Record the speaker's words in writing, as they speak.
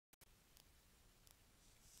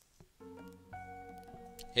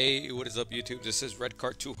Hey, what is up, YouTube? This is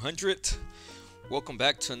Redcard 200. Welcome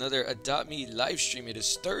back to another Adopt Me live stream. It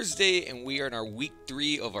is Thursday, and we are in our week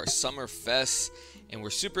 3 of our Summer Fest, and we're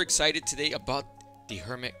super excited today about the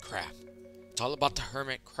Hermit Crab. It's all about the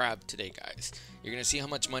Hermit Crab today, guys. You're gonna see how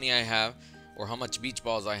much money I have, or how much beach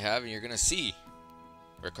balls I have, and you're gonna see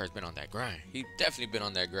Redcard's been on that grind. He's definitely been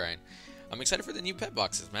on that grind. I'm excited for the new pet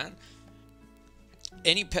boxes, man.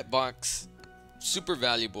 Any pet box, super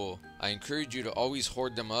valuable. I encourage you to always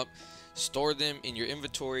hoard them up, store them in your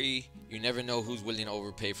inventory. You never know who's willing to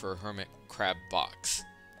overpay for a Hermit Crab box.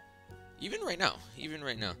 Even right now.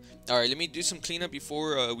 All right, let me do some cleanup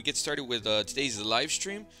before we get started with today's live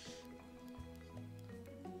stream.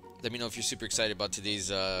 Let me know if you're super excited about today's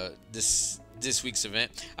this week's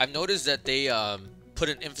event. I've noticed that they put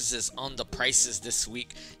an emphasis on the prices this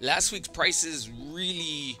week. Last week's prices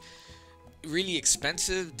really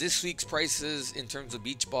expensive. This week's prices in terms of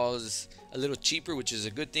beach balls a little cheaper, which is a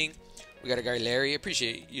good thing. We got a guy, Larry.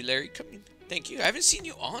 Appreciate you, Larry. Coming. Thank you. I haven't seen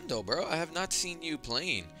you on though, bro. I have not seen you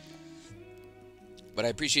playing, but I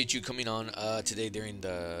appreciate you coming on today during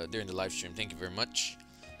the live stream. Thank you very much.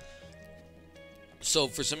 So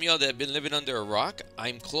for some of y'all that have been living under a rock,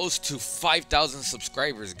 I'm close to 5,000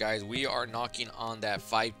 subscribers, guys. We are knocking on that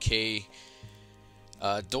 5K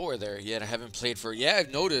door there. Yet I haven't played for. Yeah,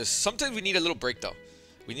 I've noticed. Sometimes we need a little break though.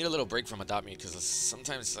 We need a little break from Adopt Me because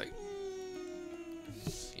sometimes it's like,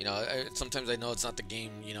 you know, sometimes I know it's not the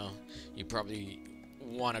game, you know, you probably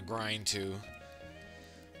want to grind to.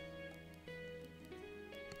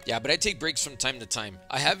 Yeah, but I take breaks from time to time.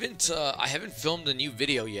 I haven't filmed a new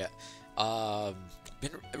video yet.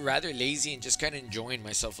 Been rather lazy and just kind of enjoying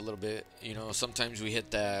myself a little bit. You know, sometimes we hit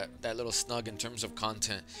that little snug in terms of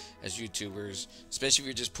content as YouTubers, especially if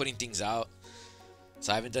you're just putting things out.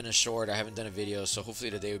 So I haven't done a short, I haven't done a video, so hopefully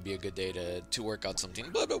today would be a good day to work out something.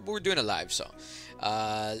 But we're doing it live, so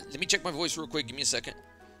let me check my voice real quick. Give me a second.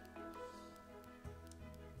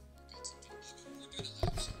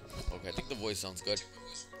 Okay, I think the voice sounds good.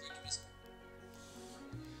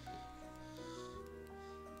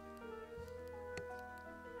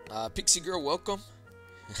 Pixie Girl, welcome.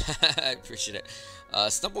 I appreciate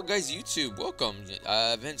it. Stumble Guys YouTube, welcome. I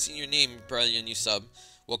haven't seen your name, probably a new sub.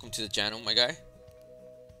 Welcome to the channel, my guy.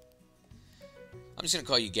 I'm just gonna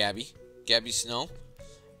call you Gabby. Gabby Snow.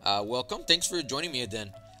 Welcome. Thanks for joining me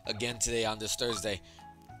again today on this Thursday.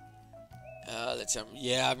 Let's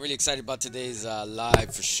yeah, I'm really excited about today's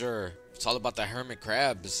live for sure. It's all about the Hermit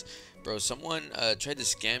Crabs. Bro, someone tried to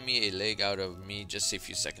scam me a leg out of me just a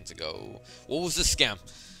few seconds ago. What was the scam?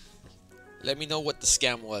 Let me know what the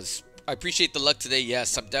scam was. I appreciate the luck today.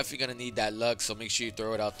 Yes, I'm definitely going to need that luck, so make sure you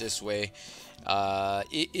throw it out this way.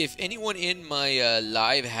 If anyone in my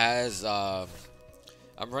live has... I'm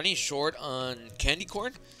running short on candy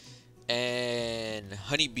corn and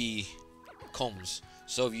honeybee combs.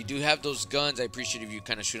 So if you do have those guns, I appreciate if you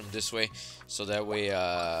kind of shoot them this way. So that way,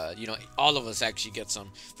 you know, all of us actually get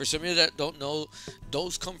some. For some of you that don't know,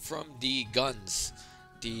 those come from the guns.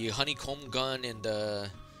 The honeycomb gun and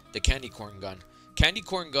the candy corn gun. Candy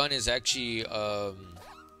corn gun is actually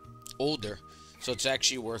older, so it's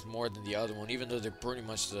actually worth more than the other one, even though they're pretty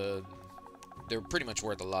much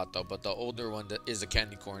worth a lot though. But the older one is the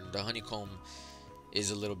candy corn. The honeycomb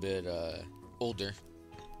is a little bit older.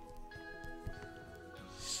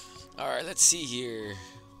 All right, let's see here.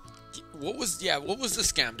 What was the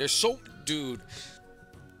scam? There's dude.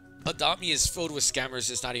 Adopt Me is filled with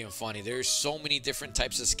scammers. It's not even funny. There's so many different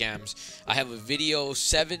types of scams. I have a video,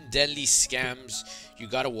 7 deadly scams. You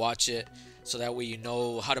gotta watch it so that way you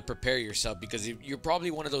know how to prepare yourself, because you're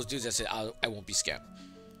probably one of those dudes that said, I won't be scammed.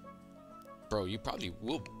 Bro, you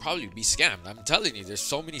will probably be scammed. I'm telling you, there's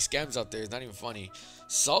so many scams out there. It's not even funny.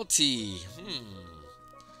 Salty.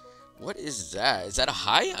 What is that? Is that a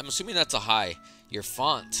high? I'm assuming that's a high. Your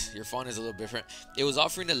font is a little different. It was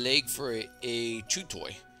offering a leg for a chew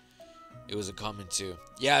toy. It was a comment too.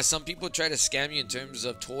 Yeah, some people try to scam you in terms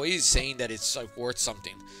of toys, saying that it's like worth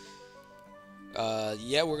something.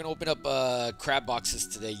 Yeah, we're gonna open up crab boxes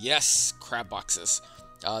today. Yes, crab boxes.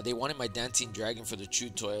 They wanted my dancing dragon for the chew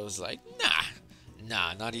toy. I was like,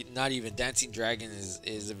 nah, not even. Dancing dragon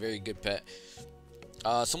is a very good pet.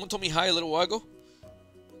 Someone told me hi a little while ago.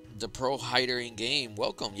 The pro hider in game,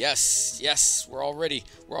 welcome. Yes, we're all ready.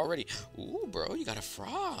 Ooh, bro, you got a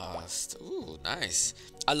frost. Ooh, nice.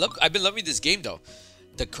 I've been loving this game though.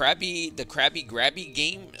 The crabby grabby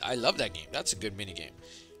game. I love that game. That's a good mini game.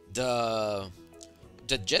 The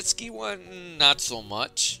jet ski one, not so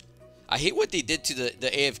much. I hate what they did to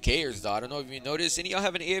the AFKers though. I don't know if you noticed. Any of y'all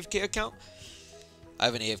have an AFK account? I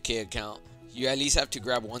have an AFK account. You at least have to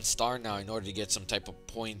grab 1 star now in order to get some type of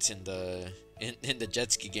points in the in the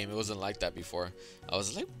jet ski game. It wasn't like that before. I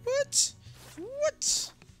was like, what?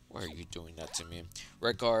 What? Why are you doing that to me?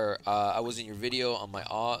 Red car, I was in your video on my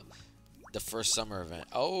the first summer event.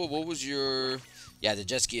 Oh, what was your... Yeah, the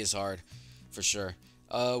jet ski is hard, for sure.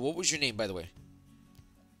 What was your name, by the way?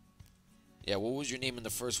 Yeah, what was your name in the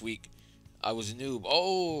first week? I was Noob.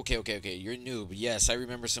 Oh, okay. You're Noob. Yes, I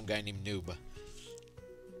remember some guy named Noob.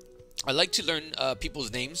 I like to learn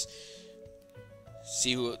people's names.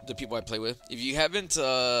 See who the people I play with. If you haven't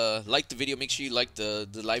liked the video, make sure you like the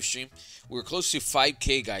live stream. We're close to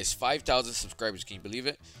 5K, guys. 5,000 subscribers. Can you believe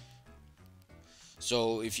it?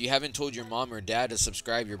 So if you haven't told your mom or dad to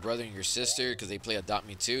subscribe, your brother and your sister, because they play Adopt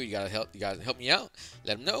Me Too, you gotta help me out.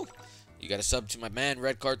 Let them know. You gotta sub to my man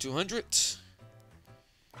Red Car 200.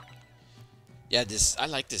 Yeah, I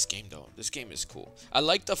like this game though. This game is cool. I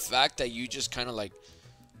like the fact that you just kind of like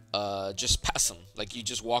just pass them. Like you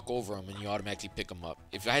just walk over them and you automatically pick them up.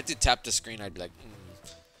 If I had to tap the screen, I'd be like,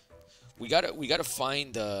 we gotta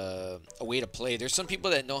find a way to play. There's some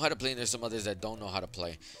people that know how to play and there's some others that don't know how to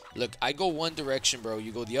play. Look, I go one direction, bro.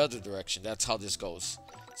 You go the other direction. That's how this goes.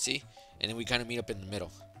 See? And then we kind of meet up in the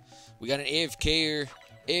middle. We got an AFKer.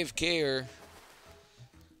 AFKer.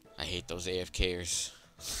 I hate those AFKers.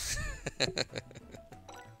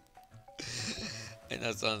 And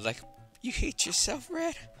that sounds like, you hate yourself,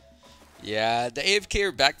 Red? Yeah, the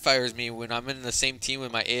AFKer backfires me when I'm in the same team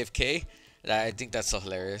with my AFK. I think that's so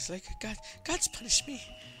hilarious. Like, God's punished me.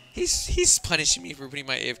 He's punishing me for putting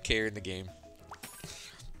my AFK in the game.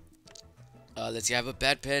 Let's see, I have a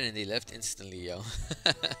bad pet and they left instantly, yo.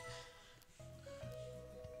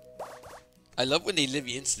 I love when they leave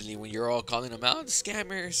you instantly when you're all calling them out,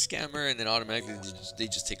 scammer, and then automatically they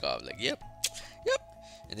just take off. Like, yep,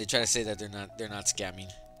 and they try to say that they're not scamming.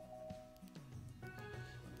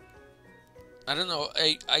 I don't know.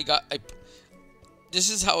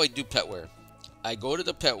 This is how I do petware. I go to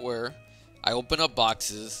the petware, I open up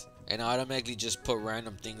boxes, and I automatically just put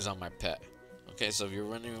random things on my pet. Okay, so if you're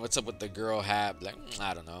wondering what's up with the girl hat, like,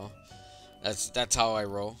 I don't know. That's how I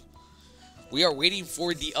roll. We are waiting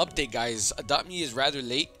for the update, guys. Adopt Me is rather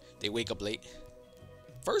late. They wake up late.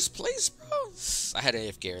 First place, bro. I had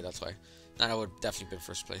AFK, that's why. Not I would definitely been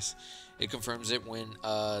first place. It confirms it when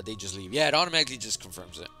they just leave. Yeah, it automatically just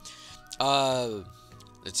confirms it.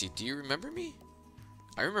 Let's see. Do you remember me?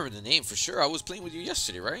 I remember the name for sure. I was playing with you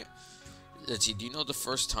yesterday, right? Let's see. Do you know the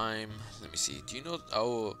first time? Let me see. Do you know?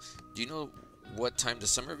 Oh, do you know what time the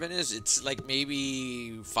summer event is? It's like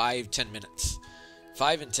maybe 5-10 minutes.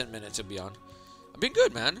 5 and 10 minutes it'll be on. I've been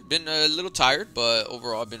good, man. Been a little tired, but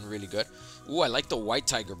overall I've been really good. Ooh, I like the white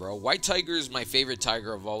tiger, bro. White tiger is my favorite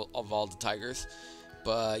tiger of all the tigers.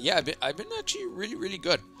 But yeah, I've been actually really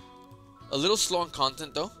good. A little slow on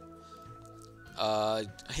content though. I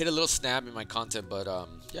hit a little snag in my content, but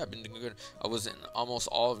yeah, I've been doing good. I was in almost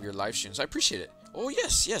all of your live streams. I appreciate it. Oh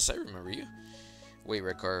yes, I remember you. Wait,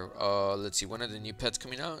 Red Car. Let's see. When are the new pets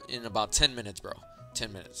coming out? In about 10 minutes, bro.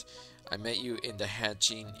 10 minutes. I met you in the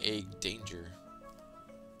hatching egg danger.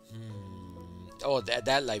 Oh,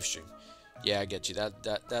 that live stream. Yeah, I get you.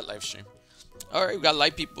 That live stream. All right, we got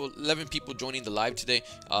 11 people joining the live today.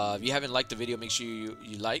 If you haven't liked the video, make sure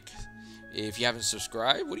you like. If you haven't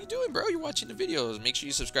subscribed, what are you doing, bro? You're watching the videos. Make sure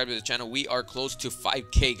you subscribe to the channel. We are close to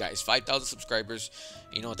 5K, guys. 5,000 subscribers.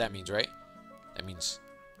 You know what that means, right? That means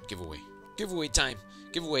giveaway. Giveaway time.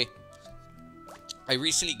 Giveaway. I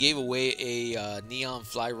recently gave away a Neon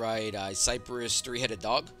Flyride Cypress 3-headed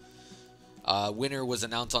dog. Winner was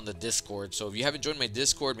announced on the Discord. So if you haven't joined my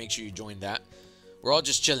Discord, make sure you join that. We're all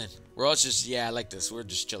just chilling. We're all just, yeah, I like this. We're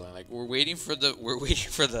just chilling. Like we're waiting for the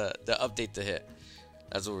update to hit.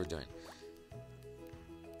 That's what we're doing.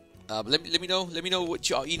 But let me know what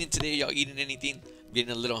y'all eating today. Y'all eating anything? I'm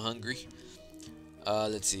getting a little hungry.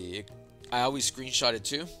 Let's see. I always screenshot it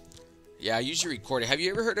too. Yeah, I usually record it. Have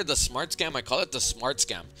you ever heard of the smart scam? I call it the smart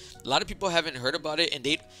scam. A lot of people haven't heard about it, and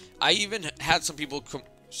I even had some people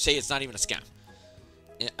say it's not even a scam.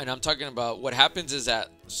 And I'm talking about what happens is that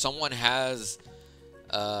someone has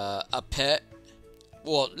a pet.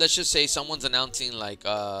 Well, let's just say someone's announcing like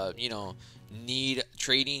need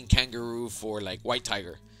trading kangaroo for like white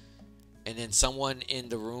tiger, and then someone in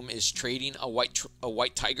the room is trading a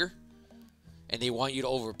white tiger. And they want you to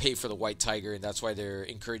overpay for the white tiger, and that's why they're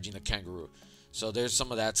encouraging the kangaroo. So there's some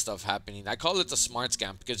of that stuff happening. I call it the smart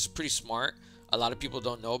scam because it's pretty smart. A lot of people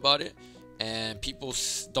don't know about it, and people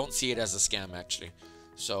don't see it as a scam actually.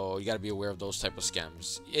 So you got to be aware of those type of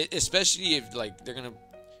scams, especially if like they're gonna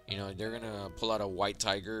pull out a white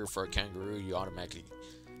tiger for a kangaroo. You automatically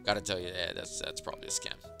got to tell you, yeah, that's probably a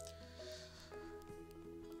scam.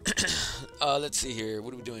 Let's see here.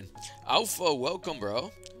 What are we doing? Alpha, welcome,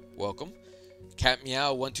 bro. Welcome. Cat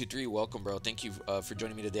Meow 123, welcome, bro. Thank you for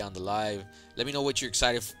joining me today on the live. Let me know what you're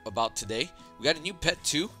excited about today. We got a new pet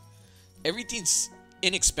too. Everything's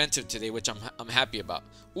inexpensive today, which I'm happy about.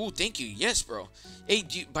 Ooh, thank you. Yes, bro. Hey,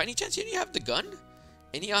 by any chance you have the gun?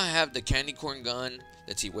 Any of y'all have the candy corn gun?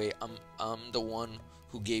 Let's see. Wait, I'm the one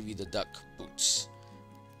who gave you the duck boots.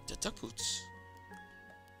 The duck boots.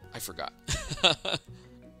 I forgot.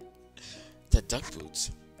 The duck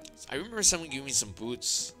boots. I remember someone giving me some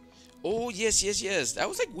boots. Oh, yes, yes, yes. That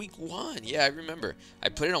was like week 1. Yeah, I remember. I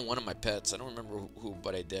put it on one of my pets. I don't remember who,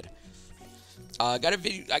 but I did. I got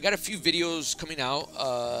a few videos coming out.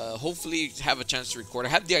 Hopefully have a chance to record. I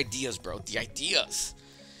have the ideas, bro. The ideas.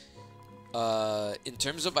 In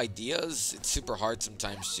terms of ideas, it's super hard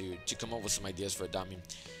sometimes to come up with some ideas for a dummy.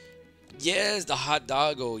 Yes, the hot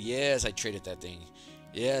doggo. Yes, I traded that thing.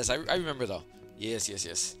 Yes, I remember though. Yes, yes,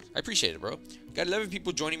 yes. I appreciate it, bro. Got 11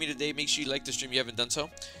 people joining me today. Make sure you like the stream if you haven't done so.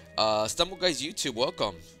 Stumble Guys YouTube,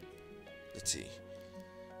 welcome. Let's see.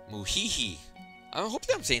 Muhihi. I hope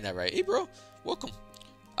that I'm saying that right. Hey, bro. Welcome.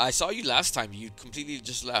 I saw you last time. You completely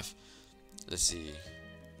just left. Let's see.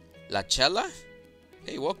 La Chela?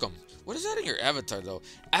 Hey, welcome. What is that in your avatar, though?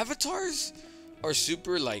 Avatars are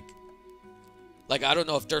super, like, I don't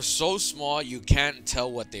know. If they're so small, you can't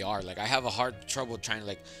tell what they are. Like, I have a hard trouble trying to,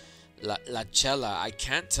 like, La Chela. I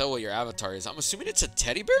can't tell what your avatar is. I'm assuming it's a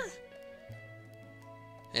teddy bear?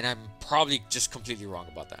 And I'm probably just completely wrong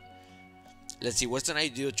about that. Let's see. What's an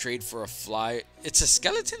ideal trade for a fly? It's a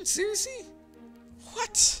skeleton? Seriously?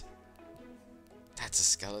 What? That's a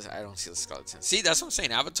skeleton. I don't see the skeleton. See, that's what I'm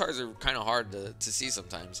saying. Avatars are kind of hard to see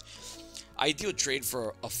sometimes. Ideal trade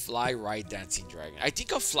for a fly ride dancing dragon. I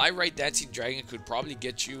think a fly ride dancing dragon could probably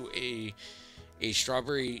get you a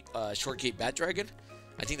strawberry shortcake bat dragon.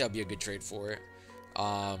 I think that would be a good trade for it.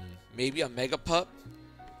 Maybe a mega pup.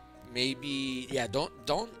 Maybe, yeah. Don't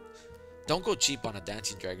go cheap on a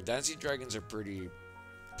dancing dragon. Dancing dragons are pretty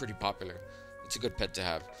popular. It's a good pet to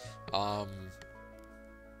have.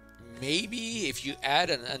 Maybe if you add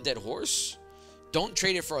an undead horse, don't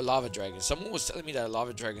trade it for a lava dragon. Someone was telling me that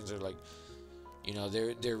lava dragons are like, you know,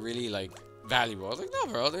 they're really like valuable. I was like, no,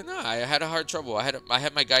 bro, they're not. I had a hard trouble. I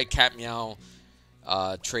had my guy Cat Meow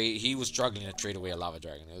trade. He was struggling to trade away a lava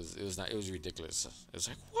dragon. It was ridiculous. It was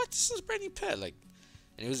like, what? This is a brand new pet. Like,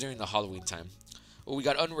 and it was during the Halloween time. Oh, we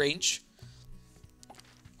got unrange.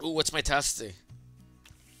 Oh, what's my task today?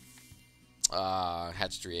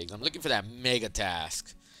 Hatch 3 eggs. I'm looking for that mega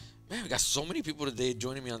task. Man, we got so many people today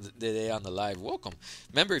joining me today on the live. Welcome.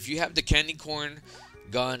 Remember, if you have the candy corn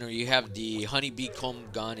gun or you have the honeybee comb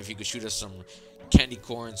gun, if you could shoot us some candy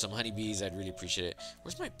corn, some honeybees, I'd really appreciate it.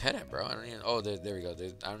 Where's my pet at, bro? I don't even. Oh, there we go.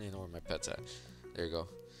 I don't even know where my pet's at. There you go.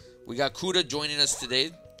 We got Kuda joining us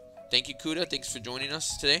today. Thank you, Kuda. Thanks for joining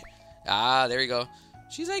us today. Ah, there we go.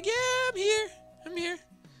 She's like, yeah, I'm here. I'm here.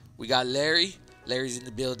 We got Larry. Larry's in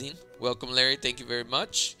the building. Welcome, Larry. Thank you very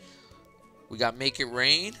much. We got Make It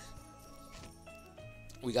Rain.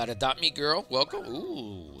 We got Adopt Me Girl. Welcome.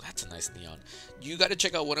 Ooh, that's a nice neon. You got to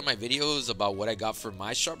check out one of my videos about what I got for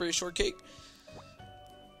my strawberry shortcake.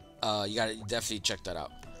 You got to definitely check that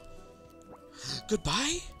out.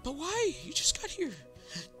 Goodbye? But why? You just got here.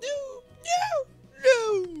 No, no,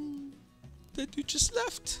 no. That dude just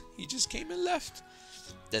left. He just came and left.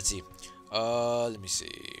 Let's see. Let me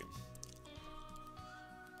see.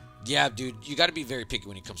 Yeah, dude, you got to be very picky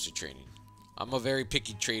when it comes to training. I'm a very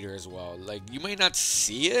picky trader as well. Like, you might not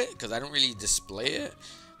see it because I don't really display it,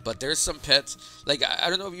 but there's some pets. Like,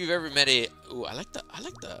 I don't know if you've ever met a. Ooh, I like the.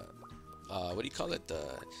 What do you call it?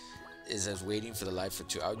 Is as waiting for the live for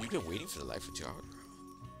 2 hours. You've been waiting for the live for 2 hours, bro.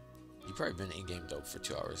 You've probably been in game though for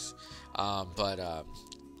 2 hours.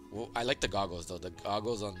 Well, I like the goggles though. The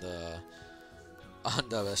goggles on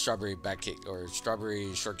the strawberry bat cake or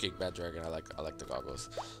strawberry shortcake bat dragon. I like the goggles.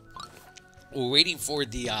 We're waiting for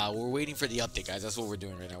the update, guys. That's what we're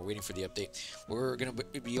doing right now. We're waiting for the update. We're gonna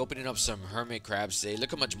be opening up some hermit crabs today.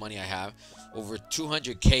 Look how much money I have. Over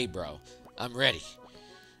 200K, bro. I'm ready.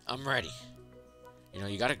 I'm ready. You know,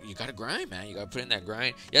 you gotta grind, man. You gotta put in that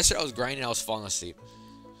grind. Yesterday I was grinding. I was falling asleep.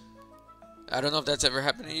 I don't know if that's ever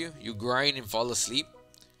happened to you. You grind and fall asleep.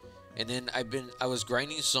 And then I was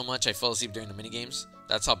grinding so much I fell asleep during the mini games.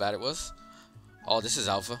 That's how bad it was. Oh, this is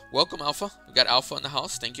Alpha. Welcome, Alpha. We got Alpha in the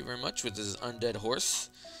house. Thank you very much with this undead horse.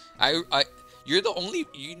 You're the only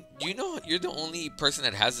you're the only person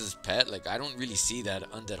that has this pet. Like, I don't really see that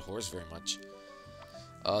undead horse very much.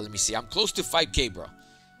 Let me see. I'm close to 5K, bro.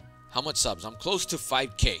 How much subs? I'm close to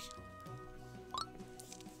 5K.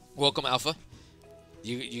 Welcome, Alpha.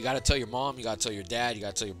 You gotta tell your mom, you gotta tell your dad, you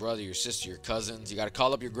gotta tell your brother, your sister, your cousins. You gotta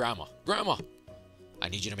call up your grandma. Grandma, I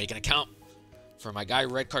need you to make an account for my guy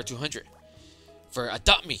Redcar 200. for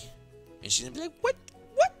adopt me. And she's gonna be like, what?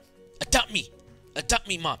 What? Adopt me. Adopt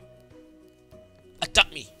me, mom.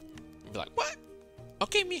 Adopt me. I'll be like, what?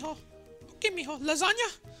 Okay, mijo. Okay, mijo.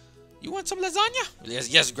 Lasagna? You want some lasagna? Yes,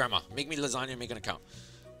 yes, grandma. Make me lasagna, make an account.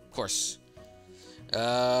 Of course.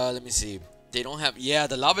 Let me see. They don't have, yeah,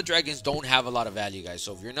 the lava dragons don't have a lot of value, guys.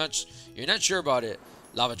 So if you're not sure about it,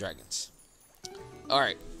 lava dragons.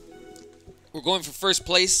 Alright. We're going for first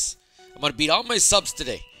place. I'm gonna beat all my subs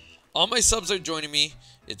today. All my subs are joining me.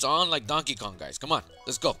 It's on like Donkey Kong, guys. Come on.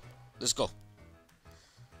 Let's go. Let's go.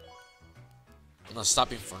 I'm not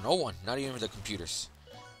stopping for no one. Not even the computers.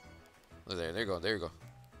 Oh, there you go. There you go.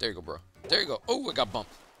 There you go, bro. There you go. Oh, I got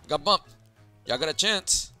bumped. Got bumped. Y'all got a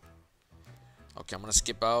chance. Okay, I'm gonna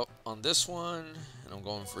skip out on this one. And I'm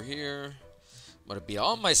going for here. I'm gonna beat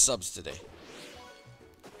all my subs today.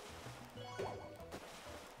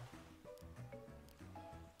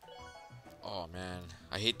 Oh, man.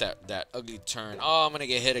 I hate that ugly turn. Oh, I'm gonna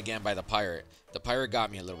get hit again by the pirate. The pirate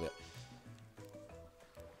got me a little bit.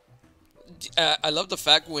 I love the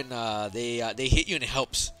fact when they hit you and it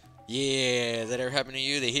helps. Yeah, that ever happened to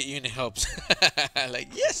you? They hit you and it helps.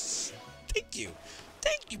 Like, yes! Thank you.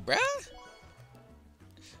 Thank you, bruh.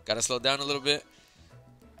 Gotta slow down a little bit.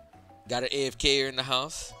 Got an AFK here in the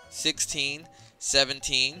house. 16,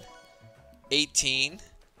 17, 18.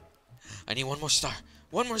 I need one more star.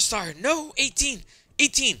 One more star. No, 18.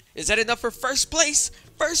 18. Is that enough for first place?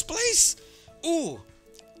 First place? Ooh.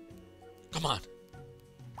 Come on.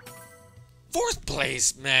 Fourth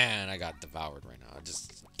place. Man, I got devoured right now. I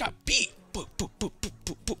just got beat. Boo, boo, boo, boo,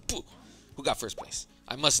 boo, boo, boo. Who got first place?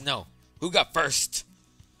 I must know. Who got first?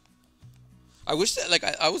 I wish that, like,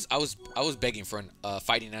 I was begging for a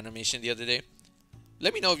fighting animation the other day.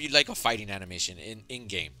 Let me know if you'd like a fighting animation in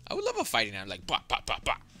game. I would love a fighting animation, like bah, bah, bah,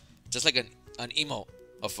 bah. Just like an emote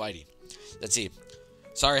of fighting. Let's see.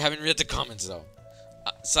 Sorry, I haven't read the comments though.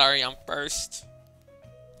 Sorry, I'm first.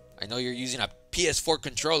 I know you're using a PS4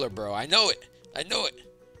 controller, bro. I know it. I know it.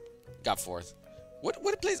 Got fourth.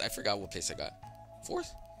 What place? I forgot what place I got.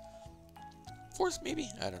 Fourth? Fourth, maybe?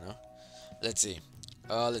 I don't know. Let's see.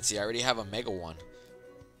 Let's see. I already have a mega one.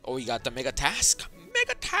 Oh, we got the mega task.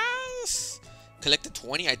 Mega task. Collected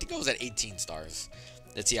 20. I think I was at 18 stars.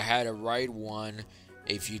 Let's see. I had a ride one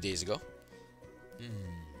a few days ago.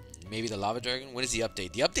 Maybe the lava dragon. When is the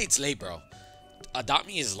update? The update's late, bro. Adopt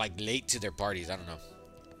Me is like late to their parties. I don't know.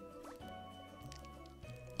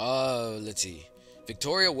 Let's see.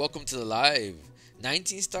 Victoria, welcome to the live.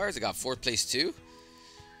 19 stars. I got 4th place too.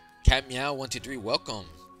 Cat Meow 123, welcome.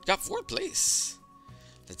 Got 4th place.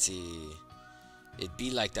 Let's see. It'd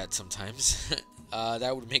be like that sometimes.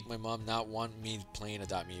 That would make my mom not want me playing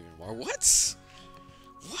Adopt Me even more. What?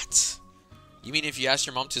 What? You mean if you ask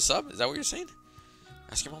your mom to sub? Is that what you're saying?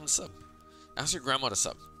 Ask your mom to sub. Ask your grandma to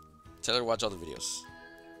sub. Tell her to watch all the videos.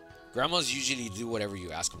 Grandmas usually do whatever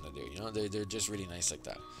you ask them to do. You know, they're just really nice like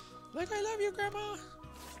that. Like, I love you, grandma.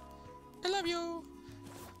 I love you.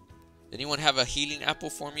 Anyone have a healing apple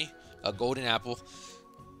for me? A golden apple.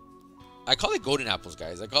 I call it golden apples,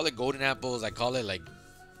 guys. I call it golden apples. I call it like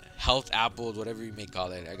health apples, whatever you may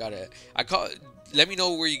call it. Let me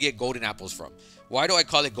know where you get golden apples from. Why do I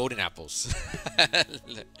call it golden apples?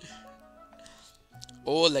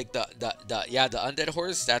 Oh, like the undead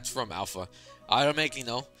horse, that's from Alpha. Automatically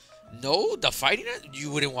no. No, the fighting,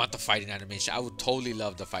 you wouldn't want the fighting animation. I would totally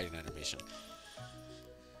love the fighting animation.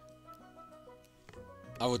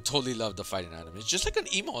 I would totally love the fighting animation. Just like an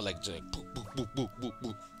emo, like boop, boop, boop, boop, boop,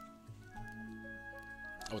 boop.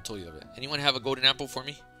 I would totally love it. Anyone have a golden apple for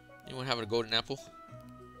me? Anyone have a golden apple?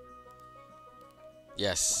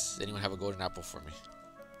 Yes. Anyone have a golden apple for me?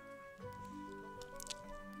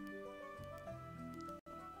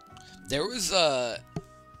 There was I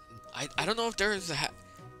don't know if there is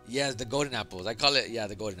yeah, the golden apples. I call it, yeah,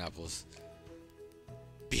 the golden apples.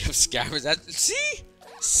 BF scabbers.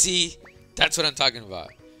 See, that's what I'm talking about.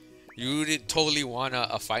 You did totally want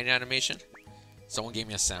a fighting animation. Someone gave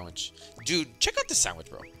me a sandwich, dude. Check out this sandwich,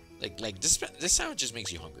 bro. Like this sandwich just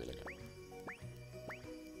makes you hungry. Like,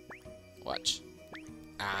 watch.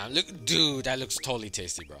 Look, dude, that looks totally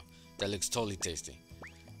tasty, bro. That looks totally tasty.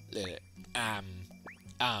 Look at it.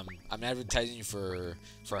 I'm advertising you for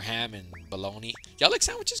ham and bologna. Y'all like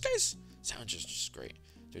sandwiches, guys? Sandwiches are just great.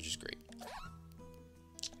 They're just great.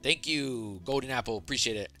 Thank you, Golden Apple.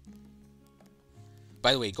 Appreciate it.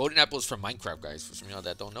 By the way, Golden Apple is from Minecraft, guys. For some of y'all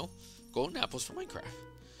that don't know, Golden Apple is from Minecraft.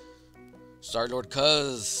 Star-Lord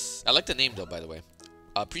Cuz. I like the name, though, by the way.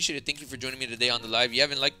 Appreciate it. Thank you for joining me today on the live. If you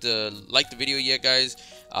haven't liked the video yet, guys,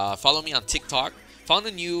 follow me on TikTok. Follow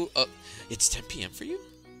the new... it's 10 p.m. for you?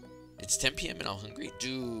 It's 10 p.m. and I'm hungry?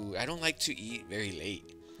 Dude, I don't like to eat very late.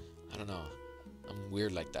 I don't know. I'm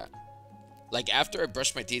weird like that. Like after I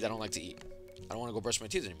brush my teeth, I don't like to eat. I don't want to go brush my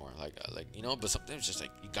teeth anymore. Like you know. But sometimes it's just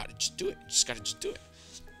like you gotta just do it. You just gotta just do it.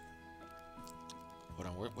 Hold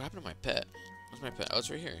on. What happened to my pet? Where's my pet? Oh, it's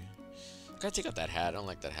right here. Gotta take out that hat. I don't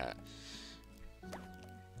like that hat.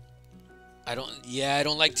 Yeah, I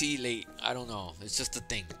don't like to eat late. I don't know. It's just a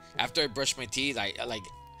thing. After I brush my teeth, I like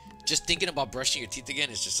just thinking about brushing your teeth again.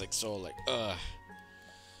 It's just like so like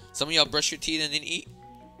Some of y'all brush your teeth and then eat.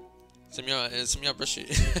 Some of y'all brush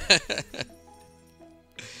it.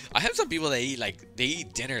 I have some people that eat like they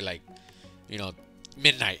eat dinner like, you know,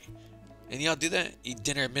 midnight. And y'all do that? Eat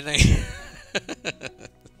dinner at midnight.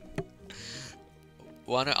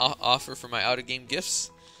 Wanna offer for my out of game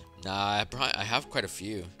gifts? Nah, I have quite a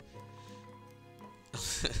few.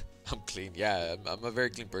 I'm clean. Yeah, I'm a very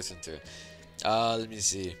clean person too. Let me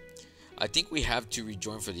see. I think we have to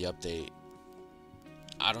rejoin for the update.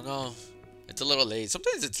 I don't know. It's a little late.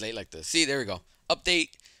 Sometimes it's late like this. See, there we go. Update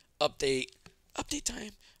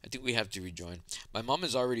time. I think we have to rejoin. My mom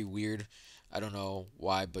is already weird. I don't know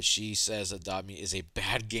why, but she says Adopt Me is a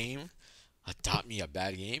bad game. Adopt Me a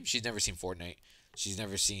bad game? She's never seen Fortnite. She's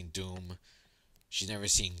never seen Doom. She's never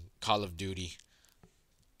seen Call of Duty.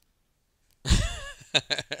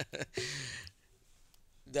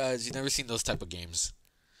 She's never seen those type of games.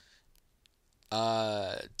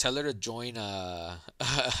 Tell her to join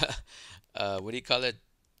what do you call it?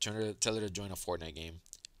 Tell her to join a Fortnite game.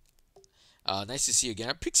 Nice to see you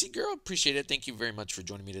again. Pixie Girl, appreciate it. Thank you very much for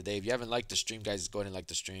joining me today. If you haven't liked the stream, guys, go ahead and like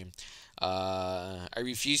the stream. I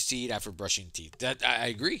refuse to eat after brushing teeth. That I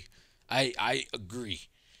agree. I agree.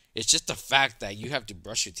 It's just the fact that you have to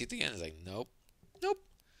brush your teeth again. It's like nope.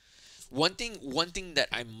 One thing that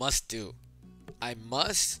I must do. I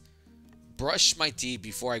must brush my teeth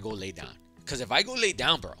before I go lay down. Because if I go lay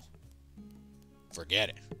down, bro, forget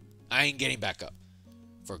it. I ain't getting back up.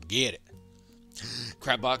 Forget it.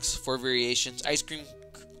 Crab box, 4 variations. Ice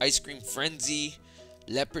cream frenzy.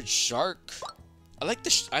 Leopard shark. I like the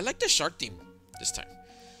shark theme this time.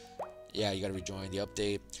 Yeah, you gotta rejoin the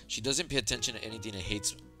update. She doesn't pay attention to anything and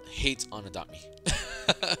hates on Adopt Me.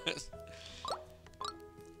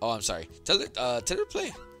 Oh, I'm sorry. Tell her to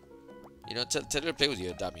play. You know, tell her to play with you,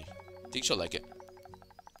 Adopt Me. I think she'll like it.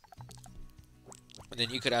 And then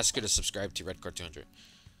you could ask her to subscribe to Red Card 200.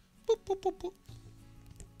 Boop, boop, boop, boop.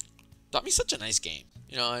 Adopt Me's such a nice game.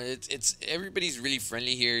 You know, it's everybody's really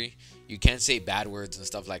friendly here. You can't say bad words and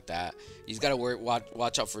stuff like that. You just gotta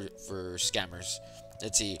watch out for scammers.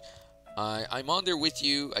 Let's see. I'm on there with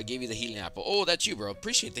you. I gave you the healing apple. Oh, that's you, bro.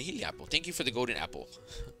 Appreciate the healing apple. Thank you for the golden apple.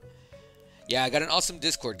 Yeah, I got an awesome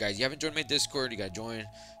Discord, guys. You haven't joined my Discord, you gotta join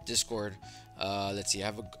Discord. Let's see.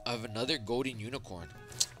 I have another golden unicorn.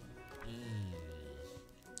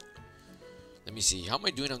 Let me see. How am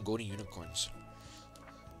I doing on golden unicorns?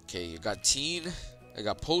 Okay, I got teen, I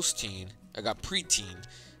got post-teen, I got pre-teen,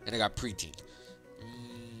 and I got preteen.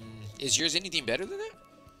 Is yours anything better than that?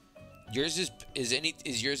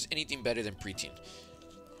 Is yours anything better than preteen?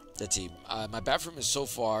 Let's see. My bathroom is so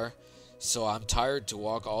far, so I'm tired to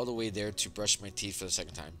walk all the way there to brush my teeth for the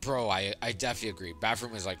second time. Bro, I definitely agree.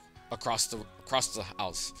 Bathroom is like across the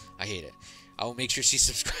house. I hate it. I will make sure she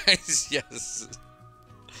subscribes. Yes.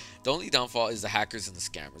 The only downfall is the hackers and the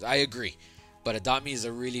scammers. I agree. But Adopt Me is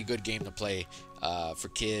a really good game to play for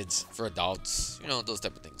kids, for adults, you know, those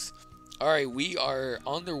type of things. Alright, we are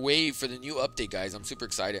on the way for the new update, guys. I'm super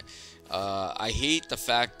excited. I hate the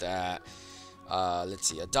fact that, let's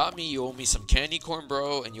see, Adopt Me, you owe me some candy corn,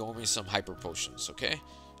 bro, and you owe me some hyper potions, okay?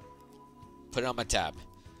 Put it on my tab.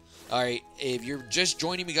 Alright, if you're just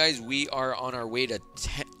joining me, guys, we are on our way to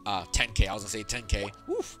 10K. I was going to say 10K.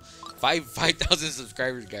 Woof. 5,000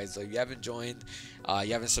 subscribers, guys. So if you haven't joined,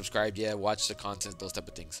 you haven't subscribed yet, watch the content, those type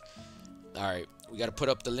of things. Alright, we got to put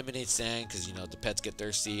up the lemonade stand because, you know, the pets get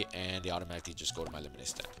thirsty and they automatically just go to my lemonade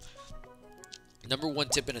stand. Number one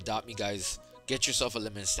tip in Adopt Me, guys, get yourself a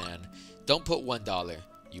lemonade stand. Don't put $1.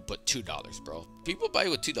 You put $2, bro. People buy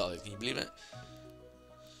with $2. Can you believe it?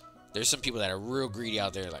 There's some people that are real greedy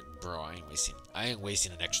out there, like, bro, I ain't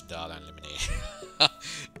wasting an extra $1 on lemonade.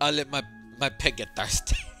 I'll let my pet get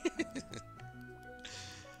thirsty.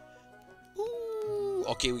 Ooh,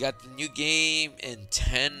 okay, we got the new game in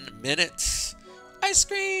 10 minutes. Ice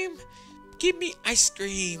cream. Give me ice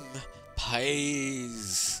cream.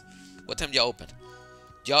 Pies. What time do y'all open?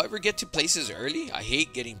 Do y'all ever get to places early? I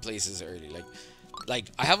hate getting places early. Like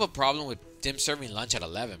I have a problem with them serving lunch at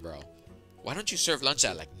 11, bro. Why don't you serve lunch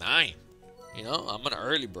at like 9? You know, I'm an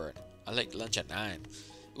early bird. I like lunch at 9.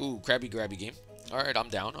 Ooh, Krabby Grabby game. Alright, I'm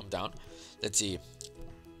down. Let's see.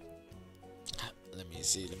 Let me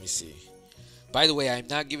see. By the way, I'm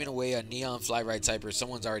not giving away a Neon Fly Ride Typer.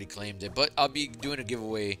 Someone's already claimed it, but I'll be doing a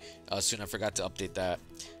giveaway soon. I forgot to update that.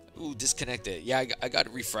 Ooh, disconnected. Yeah, I got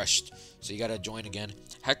it refreshed, so you gotta join again.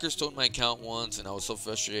 Hackers stole my account once, and I was so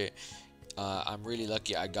frustrated. I'm really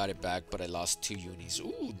lucky I got it back, but I lost 2 unis.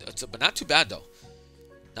 Ooh, but not too bad though.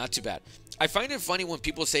 Not too bad. I find it funny when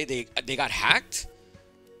people say they got hacked.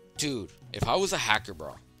 Dude, if I was a hacker,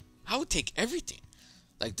 bro, I would take everything.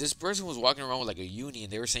 Like, this person was walking around with, like, a uni,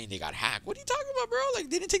 and they were saying they got hacked. What are you talking about, bro? Like,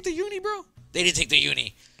 they didn't take the uni, bro. They didn't take the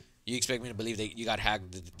uni. You expect me to believe you got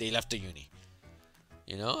hacked? They left the uni.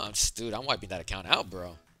 You know? Dude, I'm wiping that account out,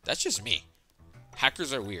 bro. That's just me.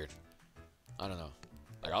 Hackers are weird. I don't know.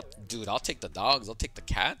 Like, I'll take the dogs. I'll take the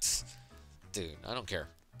cats. Dude, I don't care.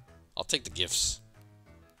 I'll take the gifts.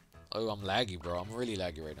 Oh, I'm laggy, bro. I'm really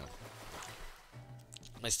laggy right now.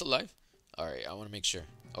 Am I still live? Alright, I want to make sure.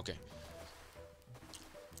 Okay.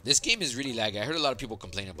 This game is really laggy. I heard a lot of people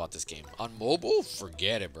complain about this game. On mobile,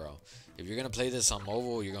 forget it, bro. If you're going to play this on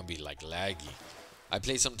mobile, you're going to be, like, laggy. I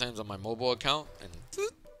play sometimes on my mobile account, and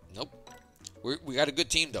nope. We got a good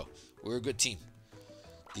team, though. We're a good team.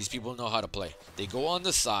 These people know how to play. They go on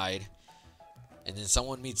the side, and then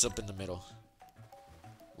someone meets up in the middle.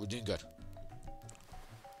 We're doing good.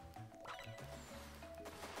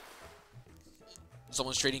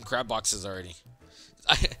 Someone's trading crab boxes already.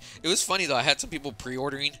 It was funny though. I had some people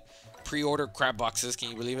pre-order crab boxes. Can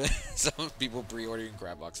you believe it? Some people pre-ordering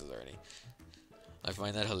crab boxes already. I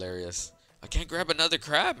find that hilarious. I can't grab another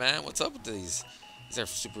crab, man. What's up with these? These are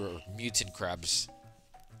super mutant crabs.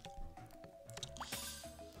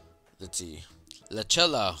 Let's see.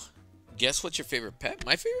 Lachella. Guess what's your favorite pet?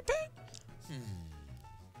 My favorite pet?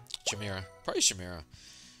 Chimera. Probably Chimera.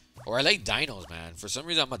 Or I like dinos, man. For some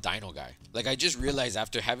reason, I'm a dino guy. Like, I just realized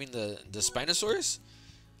after having the Spinosaurus,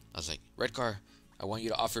 I was like, Red Car, I want you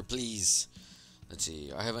to offer, please. Let's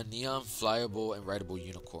see. I have a neon, flyable, and rideable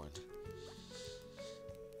unicorn.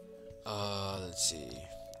 Let's see.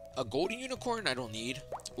 A golden unicorn, I don't need.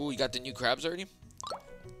 Ooh, you got the new crabs already?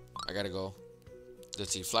 I gotta go.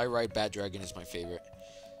 Let's see. Fly Ride Bat Dragon is my favorite.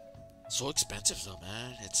 So expensive, though,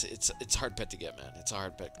 man. It's a hard pet to get, man. It's a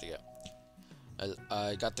hard pet to get.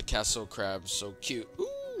 I got the castle crab, so cute.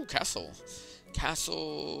 Ooh, castle.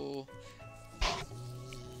 Castle.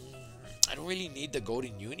 I don't really need the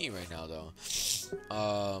golden uni right now, though.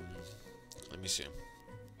 Let me see.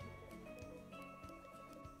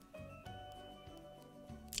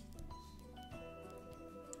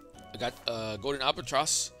 I got golden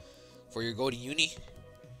albatross for your golden uni.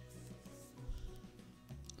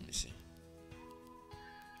 Let me see.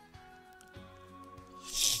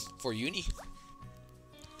 For uni.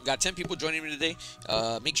 Got 10 people joining me today.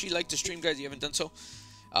 Make sure you like the stream, guys, if you haven't done so.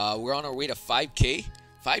 We're on our way to 5K.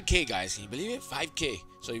 5K, guys. Can you believe it? 5K.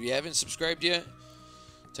 So if you haven't subscribed yet,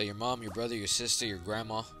 tell your mom, your brother, your sister, your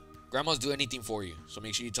grandma. Grandmas do anything for you. So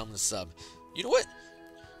make sure you tell them to sub. You know what?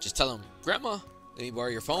 Just tell them, Grandma, let me borrow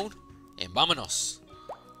your phone. And vámonos.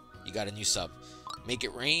 You got a new sub. Make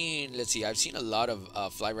it rain. Let's see. I've seen a lot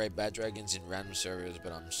of Fly Ride Bat Dragons in random servers,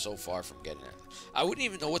 but I'm so far from getting it. I wouldn't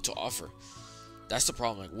even know what to offer. That's the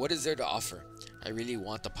problem. Like, what is there to offer? I really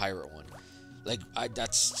want the pirate one. Like,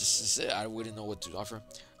 that's just it. I wouldn't know what to offer.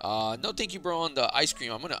 No, thank you, bro. On the ice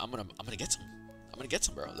cream, I'm gonna get some. I'm gonna get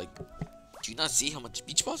some, bro. Like, do you not see how much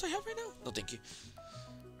beach balls I have right now? No, thank you.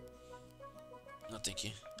 No, thank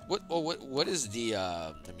you. What is the?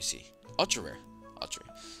 Let me see. Ultra rare. Ultra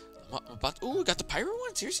rare. I'm about. Ooh, we got the pirate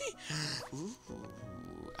one. Seriously? Ooh,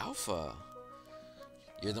 alpha.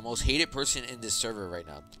 You're the most hated person in this server right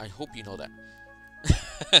now. I hope you know that.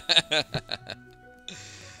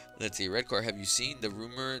 Let's see. Red Car, have you seen the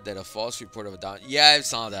rumor that a false report of a down? Yeah, I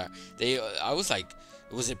saw that. I was like,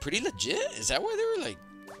 was it pretty legit? Is that why they were like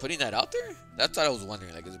putting that out there? That's what I was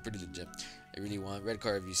wondering. Like, is it pretty legit? I really want. Red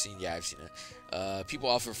Car, have you seen? Yeah, I've seen it. People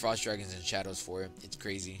offer frost dragons and shadows for it. It's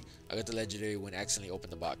crazy. I got the legendary when I accidentally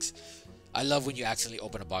opened the box. I love when you accidentally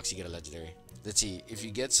open a box, you get a legendary. Let's see. If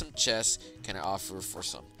you get some chests, can I offer for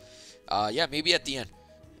some? Yeah, maybe at the end.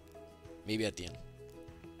 Maybe at the end.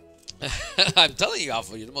 I'm telling you,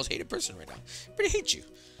 Alpha, you're the most hated person right now. Everybody hates you.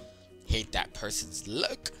 Hate that person's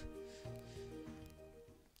look.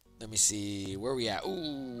 Let me see. Where are we at?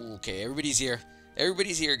 Ooh, okay. Everybody's here.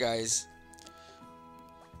 Everybody's here, guys.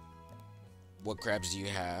 What crabs do you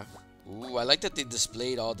have? Ooh, I like that they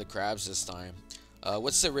displayed all the crabs this time.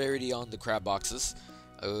 What's the rarity on the crab boxes?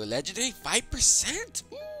 Legendary? 5%?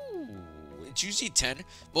 Ooh, it's usually 10.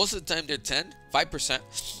 Most of the time they're 10. 5%.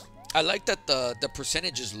 I like that the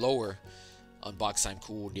percentage is lower on box time.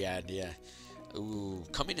 Cool, yeah. Ooh,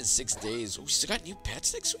 coming in 6 days. Ooh, we still got new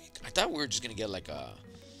pets next week? I thought we were just gonna get like a...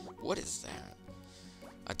 What is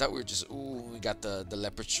that? I thought we were just... Ooh, we got the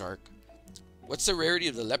leopard shark. What's the rarity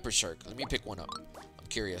of the leopard shark? Let me pick one up. I'm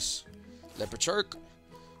curious. Leopard shark.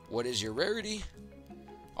 What is your rarity?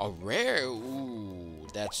 A rare. Ooh,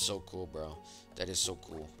 that's so cool, bro. That is so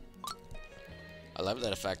cool. I love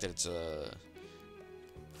that fact that it's a...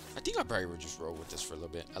 I think I probably would just roll with this for a little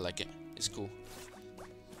bit. I like it. It's cool.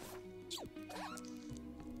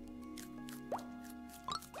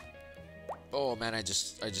 Oh man, I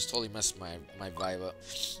just totally messed my vibe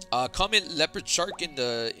up. Comment leopard shark in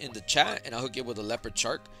the chat, and I'll hook you with a leopard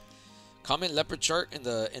shark. Comment leopard shark in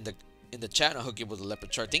the chat, and I'll hook you with a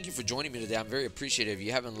leopard shark. Thank you for joining me today. I'm very appreciative. If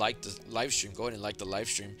you haven't liked the live stream, go ahead and like the live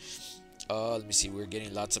stream. Let me see. We're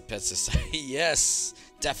getting lots of pets this time. Yes,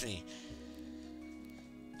 definitely.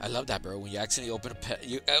 I love that, bro. When you accidentally open a pet,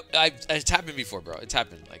 it's happened before, bro. It's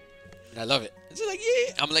happened, like, and I love it. It's just like,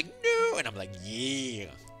 yeah. I'm like, no, and I'm like, yeah.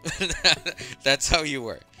 That's how you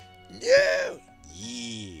work. No,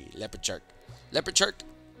 yeah. Leopard shark, leopard shark.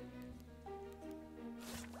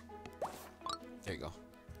 There you go.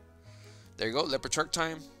 There you go. Leopard shark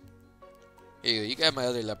time. Here you go. You got my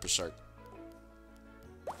other leopard shark.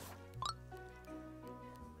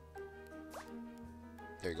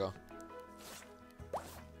 There you go.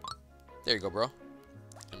 There you go, bro.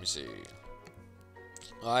 Let me see.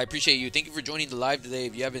 I appreciate you. Thank you for joining the live today.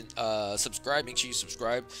 If you haven't subscribed, make sure you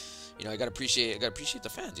subscribe. You know, I gotta appreciate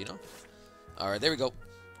the fans. You know. All right, there we go.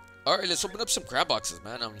 All right, let's open up some crab boxes,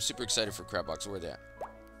 man. I'm super excited for crab boxes. Where they at?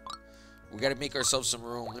 We gotta make ourselves some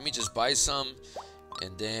room. Let me just buy some,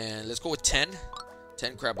 and then let's go with 10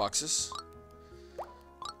 crab boxes.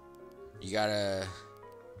 You gotta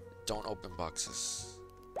don't open boxes.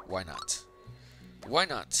 Why not? Why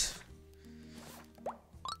not?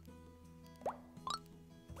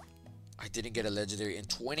 I didn't get a legendary in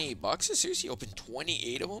 28 boxes. Seriously, you opened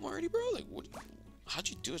 28 of them already, bro? Like, what? How'd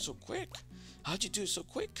you do it so quick? How'd you do it so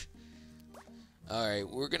quick? All right,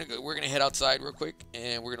 we're gonna head outside real quick,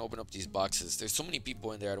 and we're gonna open up these boxes. There's so many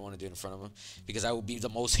people in there. I don't want to do it in front of them because I will be the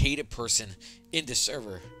most hated person in this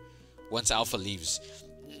server once Alpha leaves.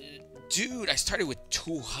 Dude, I started with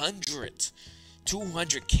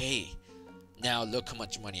 200K. Now look how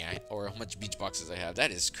much money or how much beach boxes I have.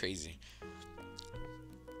 That is crazy.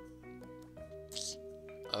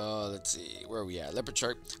 Let's see. Where are we at? Leopard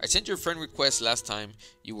shark. I sent your friend request last time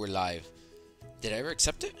you were live. Did I ever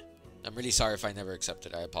accept it? I'm really sorry if I never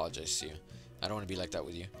accepted. I apologize to you. I don't want to be like that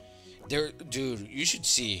with you. Dude, you should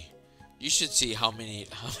see. You should see how many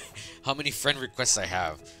friend requests I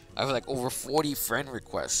have. I have like over 40 friend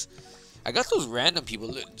requests. I got those random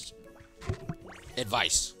people.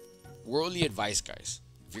 Advice. Worldly advice, guys.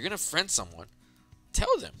 If you're gonna friend someone,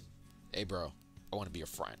 tell them, hey bro, I want to be your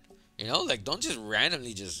friend. You know, like, don't just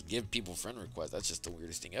randomly just give people friend requests. That's just the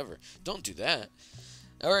weirdest thing ever. Don't do that.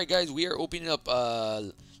 Alright guys, we are opening up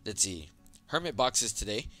let's see, hermit boxes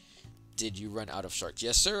today. Did you run out of sharks?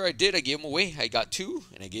 Yes sir, I did. I gave them away. I got 2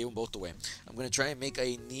 and I gave them both away. I'm gonna try and make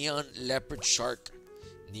a neon leopard shark.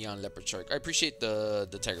 Neon leopard shark. I appreciate the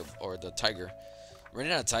tiger or the tiger.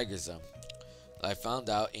 Running out of tigers though. I found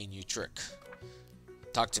out a new trick.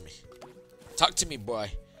 Talk to me. Talk to me,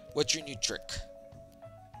 boy. What's your new trick?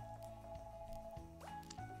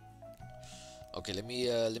 Okay, let me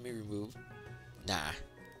remove. Nah.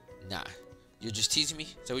 You're just teasing me?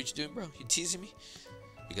 Is that what you're doing, bro? You teasing me?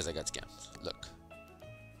 Because I got scammed. Look.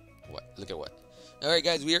 What? Look at what? Alright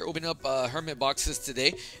guys, we are opening up hermit boxes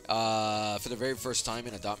today. For the very first time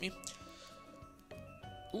in Adopt Me.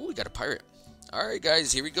 Ooh, we got a pirate. Alright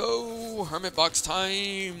guys, here we go. Hermit box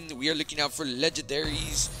time. We are looking out for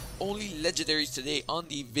legendaries. Only legendaries today on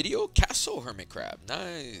the video. Castle Hermit Crab.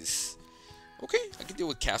 Nice. Okay, I can deal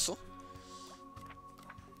with Castle.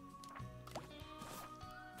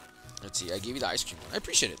 Let's see, I gave you the ice cream one. I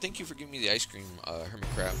appreciate it. Thank you for giving me the ice cream, Hermit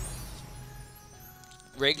Crab.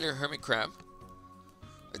 Regular Hermit Crab.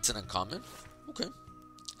 It's an uncommon. Okay.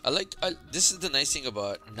 This is the nice thing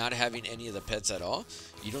about not having any of the pets at all.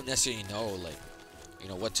 You don't necessarily know, like, you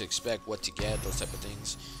know, what to expect, what to get, those type of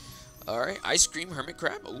things. Alright, ice cream Hermit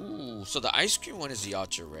Crab. Ooh, so the ice cream one is the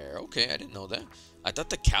ultra rare. Okay, I didn't know that. I thought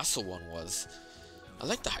the castle one was. I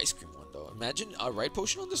like the ice cream one though. Imagine a ride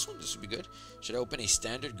potion on this one. This would be good. Should I open a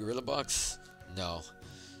standard gorilla box? No.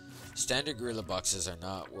 Standard gorilla boxes are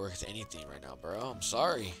not worth anything right now, bro. I'm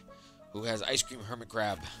sorry. Who has ice cream Hermit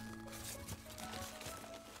Crab?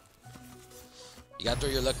 You gotta throw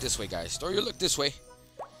your luck this way, guys. Throw your luck this way.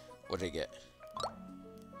 What did I get?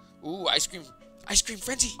 Ooh, ice cream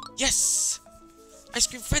frenzy. Yes, ice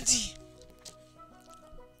cream frenzy.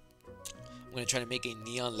 I'm gonna try to make a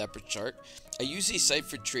neon leopard shark. I use a site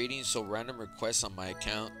for trading, so random requests on my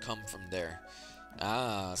account come from there.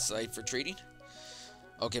 Ah, site for trading.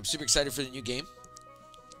 Okay, I'm super excited for the new game.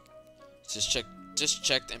 Just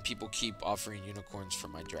checked, and people keep offering unicorns for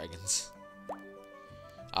my dragons.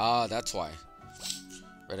 Ah, that's why.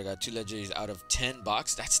 Right, I got 2 legendaries out of 10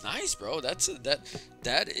 box. That's nice, bro. That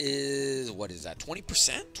is, what is that?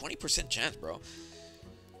 20%? 20% chance, bro.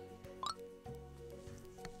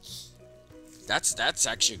 That's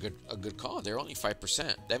actually a good call. They're only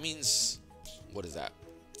 5%. That means, what is that?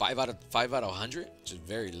 5 out of 100, which is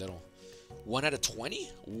very little. 1 out of 20?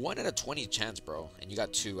 1 out of 20 chance, bro. And you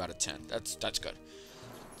got 2 out of 10. That's good.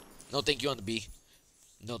 No thank you on the B.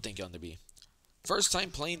 No thank you on the B. First time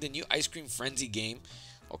playing the new Ice Cream Frenzy game.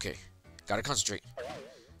 Okay, gotta concentrate.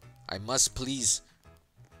 I must please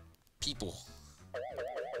people.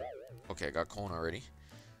 Okay, I got cone already.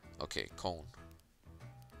 Okay, cone.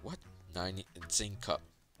 What? 90 insane cup.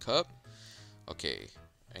 Cup. Okay,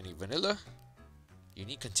 any vanilla?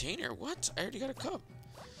 Unique container. What? I already got a cup.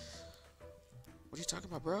 What are you talking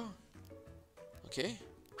about, bro? Okay.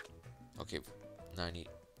 Okay, 90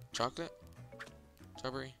 chocolate,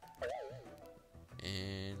 strawberry,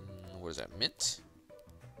 and what is that? Mint,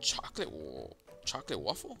 chocolate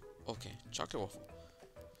waffle. Okay, chocolate waffle.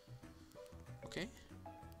 Okay.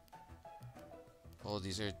 Oh,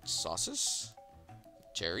 these are sauces.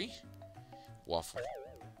 Cherry, waffle.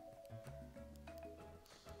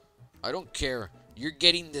 I don't care. You're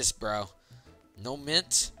getting this, bro. No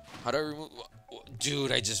mint. How do I remove?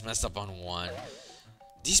 Dude, I just messed up on one.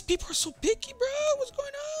 These people are so picky, bro. What's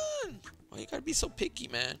going on? Why you gotta be so picky,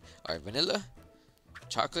 man? All right, vanilla,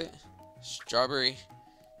 chocolate, strawberry,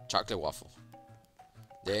 chocolate waffle.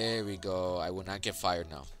 There we go. I will not get fired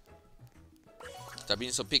now. Stop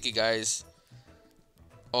being so picky, guys.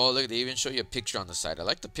 Oh, look, they even show you a picture on the side. I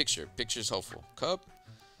like the picture. Picture's helpful. Cup,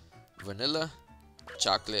 vanilla,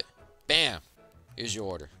 chocolate. Bam. Here's your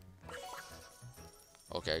order.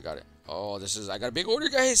 Okay, I got it. Oh, I got a big order,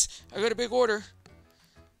 guys. I got a big order.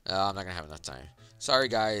 I'm not gonna have enough time. Sorry,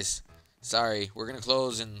 guys. Sorry. We're gonna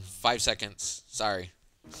close in 5 seconds. Sorry.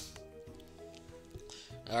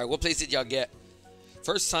 Alright, what place did y'all get?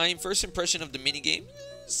 First time, first impression of the minigame.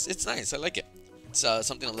 It's nice. I like it. It's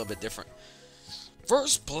something a little bit different.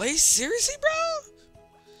 First place? Seriously, bro?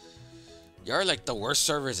 Y'all are like the worst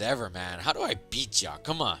servers ever, man. How do I beat y'all?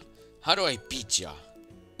 Come on. How do I beat y'all?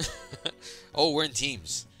 Oh, we're in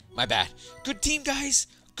teams. My bad. Good team, guys.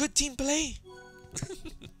 Good team play.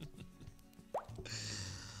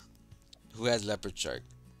 Who has leopard shark?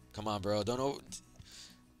 Come on, bro. Don't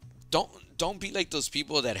be like those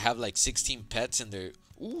people that have like 16 pets and they're.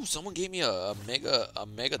 Ooh, someone gave me a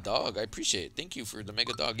mega dog. I appreciate it. Thank you for the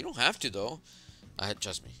mega dog. You don't have to though.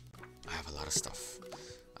 Trust me. I have a lot of stuff.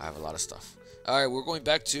 All right, we're going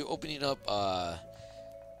back to opening up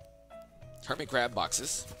Hermit Crab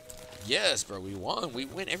boxes. Yes, bro. We won. We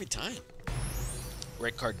win every time.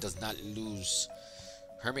 Red card does not lose.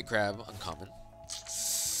 Hermit Crab, uncommon.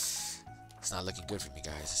 It's not looking good for me,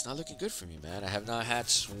 guys. It's not looking good for me, man. I have not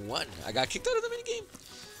hatched one. I got kicked out of the minigame.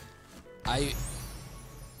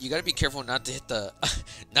 You gotta be careful not to hit the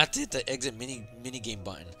exit mini game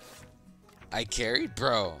button. I carried,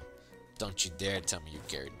 bro. Don't you dare tell me you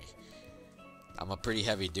carried me. I'm a pretty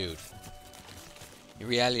heavy dude. In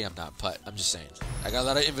reality, I'm not, but I'm just saying. I got a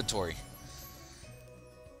lot of inventory.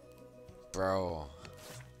 Bro.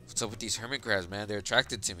 What's up with these hermit crabs, man? They're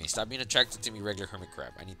attracted to me. Stop being attracted to me, regular hermit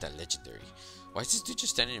crab. I need that legendary. Why is this dude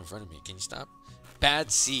just standing in front of me? Can you stop? Bad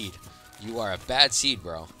seed. You are a bad seed,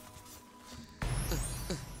 bro.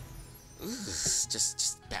 Ooh,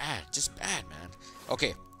 just bad. Just bad, man.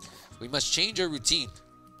 Okay. We must change our routine.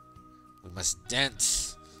 We must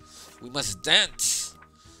dance. We must dance.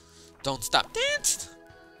 Don't stop dancing.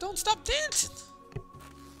 Don't stop dancing.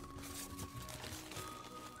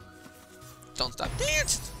 Don't stop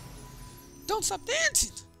dancing. Don't stop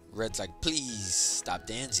dancing. Red's like, please stop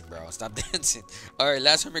dancing, bro. Stop dancing. All right,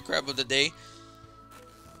 last hermit crab of the day.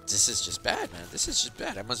 This is just bad, man. This is just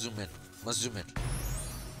bad. I must zoom in. Must zoom in.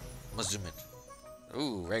 Must zoom in.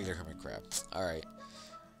 Ooh, regular hermit crab. All right.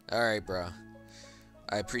 All right, bro.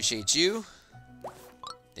 I appreciate you.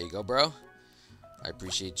 There you go, bro. I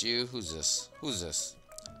appreciate you. Who's this? Who's this?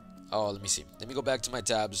 Oh, let me see. Let me go back to my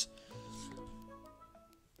tabs.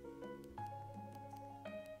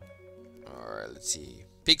 Alright, let's see.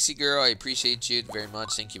 Pixie Girl, I appreciate you very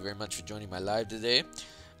much. Thank you very much for joining my live today.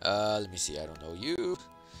 Let me see. I don't know you.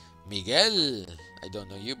 Miguel. I don't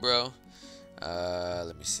know you, bro.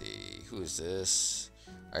 Let me see. Who is this?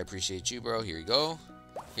 I appreciate you, bro. Here you go.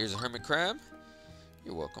 Here's a hermit crab.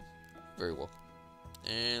 You're welcome. Very welcome.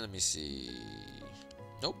 And let me see.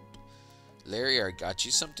 Nope. Larry, I got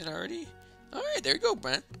you something already. Alright, there you go,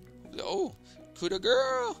 man. Oh, Kuda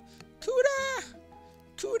girl. Kuda.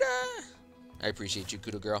 Kuda. I appreciate you,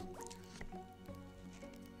 Kuda girl.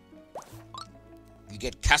 You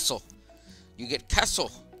get castle. You get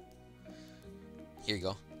castle. Here you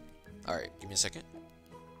go. Alright, give me a second.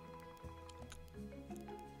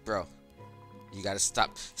 Bro, you gotta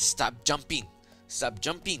stop. Stop jumping. Stop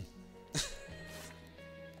jumping.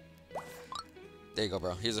 There you go,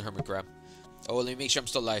 bro. Here's a Hermit Crab. Oh, let me make sure I'm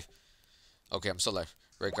still alive. Okay, I'm still alive.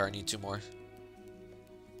 Right, I need 2 more.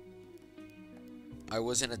 I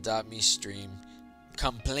was in Adopt Me stream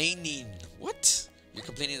complaining. What? You're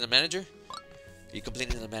complaining to the manager? You're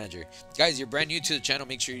complaining to the manager. Guys, you're brand new to the channel.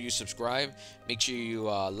 Make sure you subscribe. Make sure you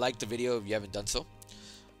like the video if you haven't done so.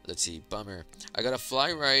 Let's see. Bummer. I got a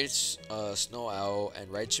fly ride, snow owl,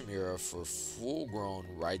 and ride chimera for full-grown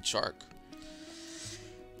ride shark.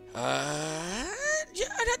 Yeah,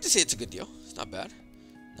 I'd have to say it's a good deal. It's not bad.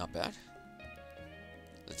 Not bad.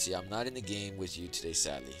 Let's see. I'm not in the game with you today,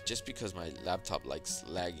 sadly, just because my laptop likes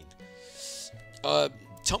lagging.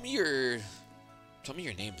 Tell me your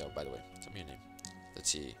name, though. By the way, tell me your name. Let's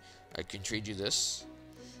see. I can trade you this.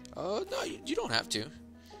 No, you don't have to.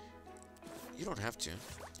 You don't have to. Here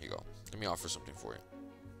you go. Let me offer something for you.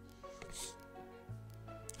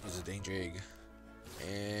 Here's a danger egg.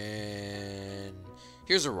 And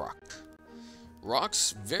here's a rock.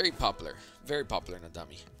 Rocks, very popular. Very popular in Adopt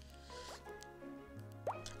Me.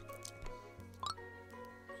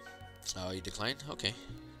 Oh, you declined? Okay.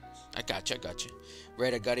 I got you.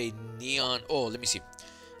 Right, I got a neon. Oh, let me see.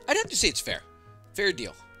 I'd have to say it's fair. Fair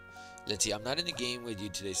deal. Let's see. I'm not in the game with you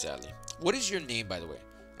today, sadly. What is your name, by the way?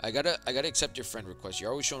 I gotta accept your friend request. You're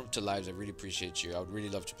always showing up to lives. I really appreciate you. I would really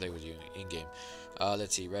love to play with you in game.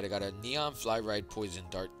 Let's see. Right, I got a neon fly ride poison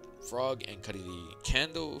dart frog and Cuddy the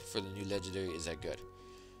candle for the new legendary. Is that good?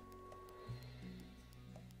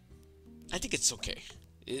 I think it's okay.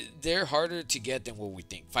 They're harder to get than what we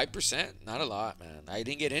think. 5%, not a lot, man. I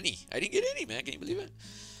didn't get any, man. Can you believe it?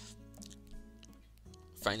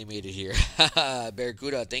 Finally made it here.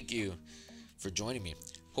 Barracuda, thank you for joining me.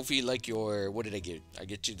 Hopefully you like your... What did I get? I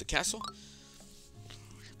get you the castle?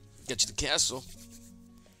 Get you the castle.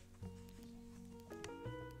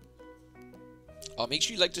 Make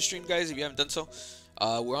sure you like the stream, guys, if you haven't done so.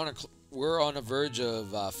 We're on a verge of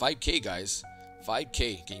 5K, guys.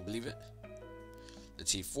 5K. Can you believe it?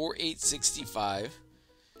 Let's see. 4865.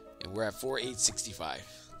 And we're at 4865.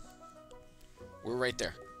 We're right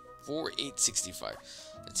there. 4865.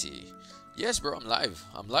 Let's see. Yes, bro. I'm live.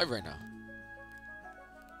 I'm live right now.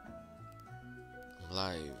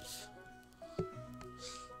 Live.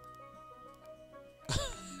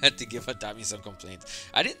 Had to give Adami some complaints.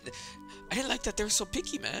 I didn't like that they were so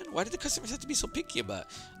picky, man. Why did the customers have to be so picky about it?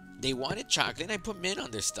 They wanted chocolate and I put mint on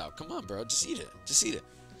their stuff. Come on, bro. Just eat it. Just eat it.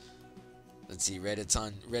 Let's see. Red is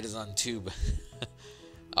on tube.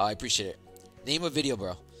 Oh, I appreciate it. Name a video,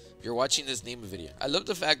 bro. If you're watching this, name a video. I love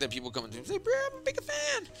the fact that people come to me and say, bro, I'm a big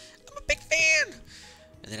fan. I'm a big fan.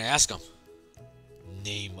 And then I ask them,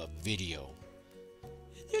 name a video.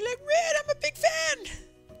 You're like, Red, I'm a big fan.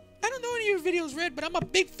 I don't know any of your videos, Red, but I'm a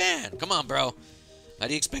big fan. Come on, bro. How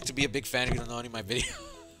do you expect to be a big fan if you don't know any of my videos?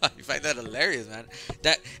 I find that hilarious, man.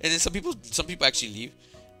 And then some people actually leave.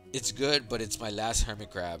 It's good, but it's my last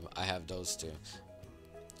Hermit Crab. I have those too.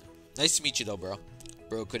 Nice to meet you, though, bro.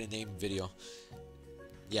 Bro couldn't name video.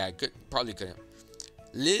 Yeah, I probably couldn't.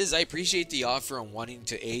 Liz, I appreciate the offer on wanting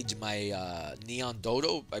to age my Neon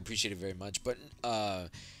Dodo. I appreciate it very much, but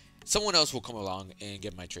someone else will come along and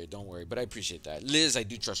get my trade. Don't worry, but I appreciate that. Liz, I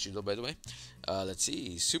do trust you, though, by the way. Let's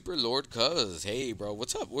see. Super Lord Cuz. Hey, bro.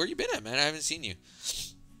 What's up? Where you been at, man? I haven't seen you.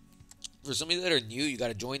 For some of you that are new, you got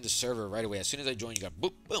to join the server right away. As soon as I join, you got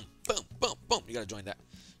boom, boom, boom, boom, boom. You got to join that.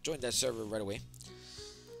 Join that server right away.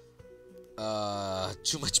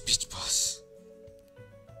 Too much beach balls.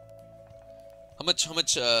 How much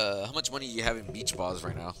money do you have in beach balls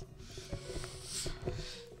right now?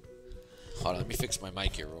 Hold on, let me fix my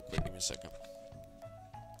mic here real quick. Give me a second.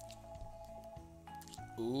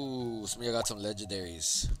 Ooh, some of you got some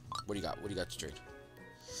legendaries. What do you got? What do you got to trade?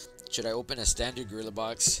 Should I open a standard gorilla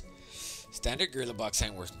box? Standard gorilla box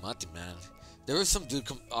ain't worth nothing, man. There was some dude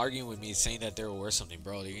arguing with me saying that they were worth something,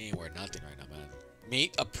 bro. They ain't worth nothing right now, man.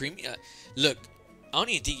 Make a premium. Look, I don't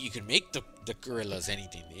even think you can make the gorillas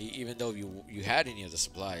anything, even though you had any of the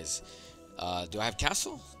supplies. Do I have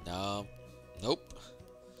castle? No. Nope.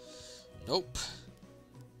 Nope.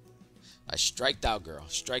 I striked out, girl.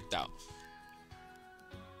 Striked out.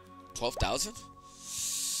 12,000?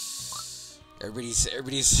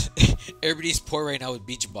 Everybody's poor right now with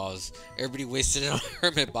beach balls. Everybody wasted it on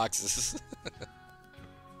hermit boxes.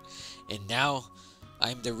 And now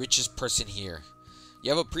I'm the richest person here.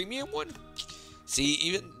 You have a premium one? See,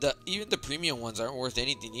 even the premium ones aren't worth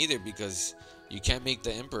anything either because you can't make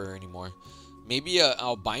the Emperor anymore. Maybe a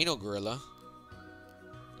albino gorilla.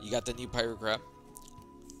 You got the new pirate crab.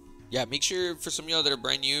 Yeah, make sure for some of y'all that are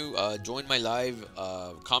brand new, join my live.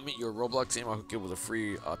 Comment your Roblox name. I'll hook you with a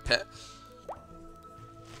free pet.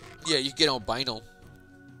 Yeah, you get albino.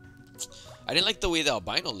 I didn't like the way the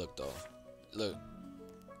albino looked though. Look,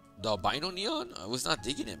 the albino neon. I was not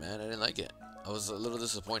digging it, man. I didn't like it. I was a little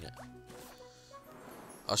disappointed.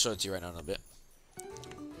 I'll show it to you right now in a bit.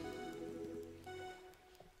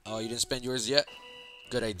 Oh, you didn't spend yours yet?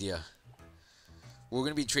 Good idea. We're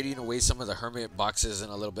gonna be trading away some of the Hermit boxes in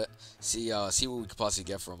a little bit. See what we could possibly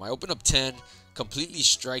get for them. I opened up 10, completely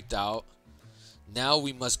striked out. Now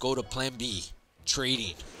we must go to Plan B,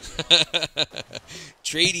 trading.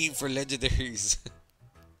 Trading for legendaries.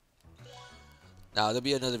 Now there'll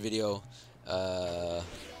be another video.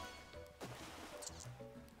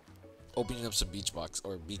 Opening up some beach box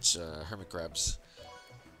or beach hermit crabs.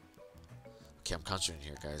 Okay, I'm concentrating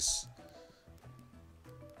here, guys.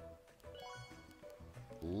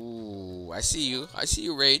 Ooh, I see you. I see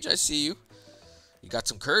you, Rage. I see you. You got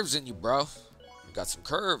some curves in you, bro. You got some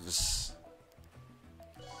curves.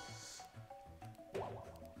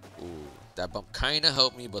 Ooh, that bump kind of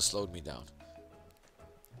helped me, but slowed me down.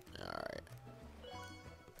 Alright.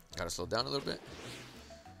 Gotta slow down a little bit.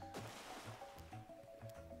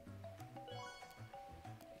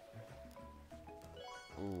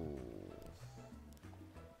 Ooh.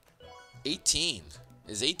 18.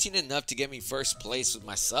 Is 18 enough to get me first place with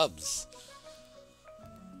my subs?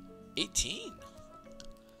 18.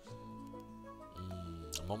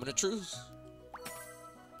 A moment of truth.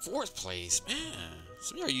 Fourth place, man.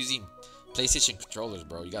 Some of you are using PlayStation controllers,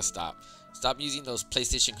 bro. You gotta stop. Stop using those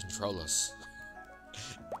PlayStation controllers.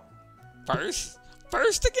 First?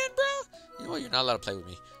 First again, bro? You know what? You're not allowed to play with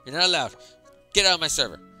me. You're not allowed. Get out of my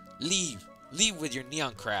server. Leave. Leave with your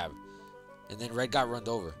neon crab. And then Red got run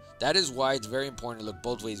over. That is why it's very important to look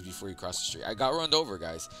both ways before you cross the street. I got run over,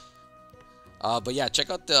 guys. But yeah,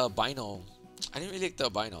 check out the albino. I didn't really like the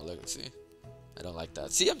albino. Look, see? I don't like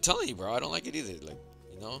that. See, I'm telling you, bro. I don't like it either. Like,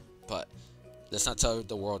 you know? But let's not tell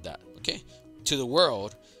the world that, okay? To the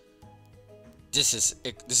world, this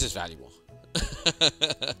is valuable.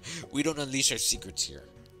 We don't unleash our secrets here.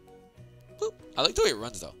 Boop. I like the way it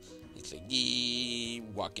runs, though. It's like, yee,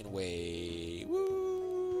 walking away.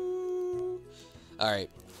 Woo. All right.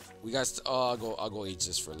 We got. I'll go age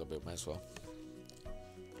this for a little bit. Might as well.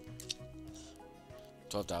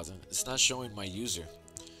 12,000. It's not showing my user.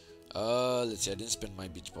 Let's see. I didn't spend my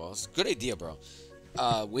beach balls. Good idea, bro.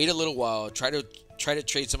 Wait a little while. Try to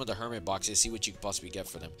trade some of the hermit boxes. See what you could possibly get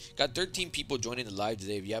for them. Got 13 people joining the live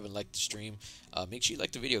today. If you haven't liked the stream, make sure you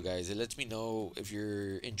like the video, guys. It lets me know if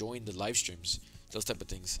you're enjoying the live streams. Those type of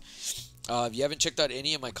things. If you haven't checked out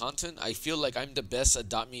any of my content, I feel like I'm the best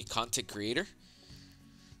Adopt Me content creator.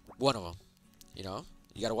 One of them. You know,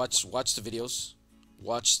 you gotta watch the videos.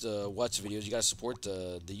 Watch the videos. You gotta support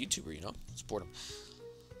the YouTuber. You know, support him.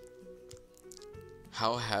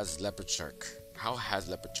 How has leopard shark? How has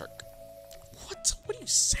leopard shark? What? What are you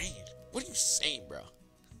saying? What are you saying, bro?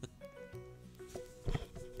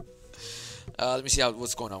 Let me see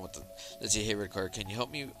what's going on with the. Let's see, hey Red Card, can you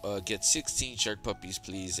help me get 16 shark puppies,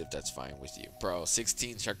 please, if that's fine with you, bro?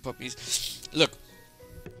 16 shark puppies. Look,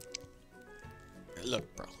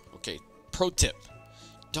 bro. Okay, pro tip: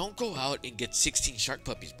 don't go out and get 16 shark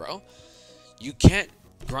puppies, bro. You can't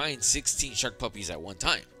grind 16 shark puppies at one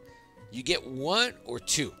time. You get 1 or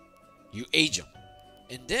 2. You age them,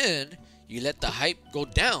 and then you let the hype go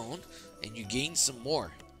down, and you gain some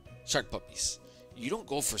more shark puppies. You don't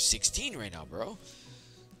go for 16 right now, bro.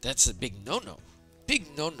 That's a big no-no. Big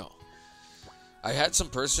no-no. I had some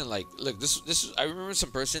person like, look, this. I remember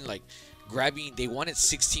some person like grabbing. They wanted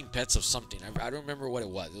 16 pets of something. I don't remember what it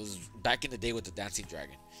was. It was back in the day with the dancing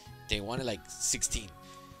dragon. They wanted like 16,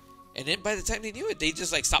 and then by the time they knew it, they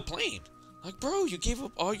just like stopped playing. Like, bro, you gave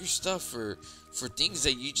up all your stuff for things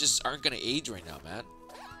that you just aren't gonna age right now, man.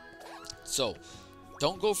 So,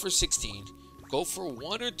 don't go for 16. Go for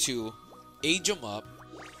 1 or 2. Age them up,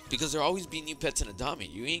 because there'll always be new pets in Adopt Me.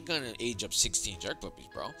 You ain't gonna age up 16 shark puppies,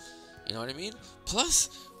 bro. You know what I mean? Plus,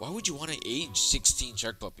 why would you want to age 16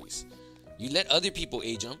 shark puppies? You let other people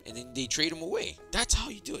age them, and then they trade them away. That's how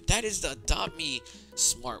you do it. That is the Adopt Me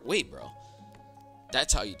smart way, bro.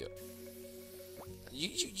 That's how you do it.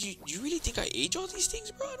 You really think I age all these things,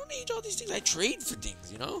 bro? I don't age all these things. I trade for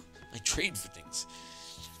things, you know? I trade for things.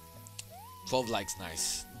 12 likes,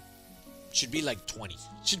 nice. Should be like 20.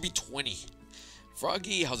 Should be 20.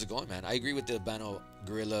 Froggy, how's it going, man? I agree with the albino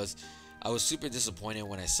gorillas. I was super disappointed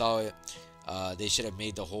when I saw it. They should have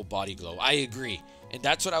made the whole body glow. I agree, and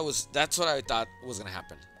that's what I thought was gonna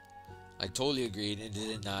happen. I totally agreed, and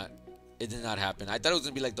it did not happen. I thought it was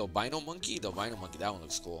gonna be like the albino monkey. The albino monkey, that one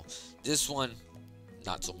looks cool. This one,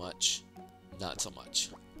 not so much. Not so much.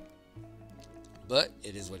 But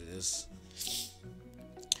it is what it is.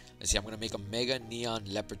 Let's see, I'm gonna make a mega neon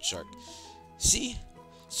leopard shark. See?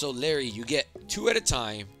 So Larry, you get 2 at a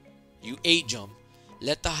time. You age them.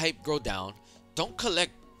 Let the hype grow down. Don't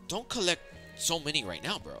collect so many right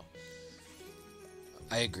now, bro.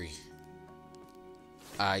 I agree.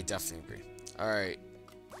 I definitely agree. Alright.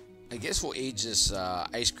 I guess we'll age this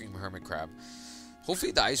ice cream hermit crab.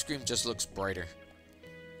 Hopefully the ice cream just looks brighter.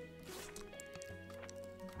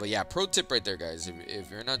 But yeah, pro tip right there, guys. If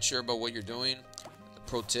you're not sure about what you're doing,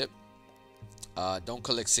 pro tip. Don't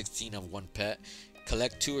collect 16 of one pet.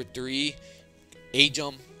 Collect 2 or 3. Age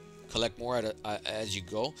them. Collect more as you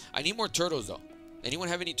go. I need more turtles, though. Anyone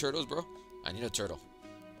have any turtles, bro? I need a turtle.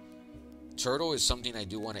 Turtle is something I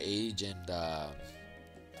do want to age, and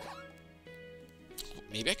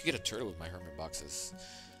maybe I could get a turtle with my hermit boxes.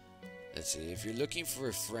 Let's see. If you're looking for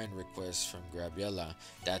a friend request from Grabiella,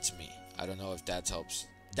 that's me. I don't know if that helps.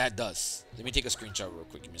 That does. Let me take a screenshot real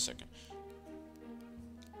quick. Give me a second.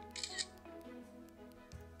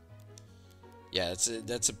 Yeah,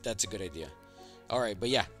 that's a good idea. All right, but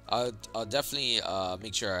yeah, I'll definitely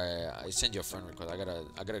make sure I send you a friend request.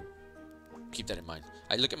 I gotta keep that in mind.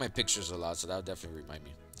 I look at my pictures a lot, so that'll definitely remind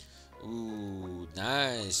me. Ooh,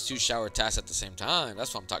 nice. 2 shower tasks at the same time.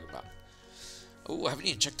 That's what I'm talking about. Oh, I haven't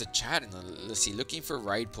even checked the chat. Let's see. Looking for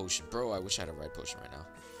ride potion, bro. I wish I had a ride potion right now.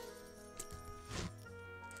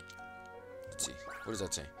 Let's see. What does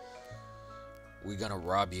that say? We're gonna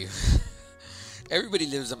rob you. Everybody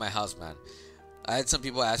lives in my house, man. I had some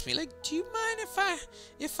people ask me, like, do you mind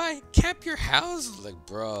if I cap your house? Like,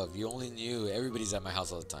 bro, if you only knew, everybody's at my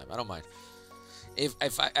house all the time. I don't mind.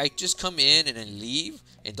 If I just come in and then leave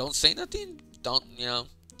and don't say nothing, don't, you know,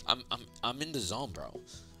 I'm in the zone, bro.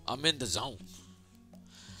 I'm in the zone.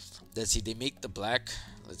 Let's see, they make the black.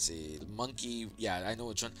 Let's see, monkey. Yeah, I know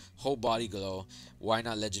which one. Whole body glow. Why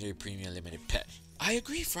not legendary premium limited pet? I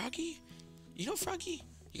agree, Froggy. You know, Froggy,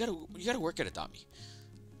 you gotta work at Adopt Me.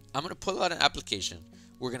 I'm gonna pull out an application.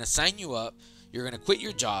 We're gonna sign you up. You're gonna quit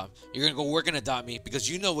your job. You're gonna go work and Adopt Me because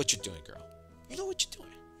you know what you're doing, girl. You know what you're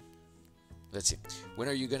doing. Let's see. When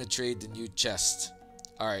are you gonna trade the new chest?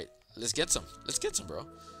 All right, let's get some. Let's get some, bro.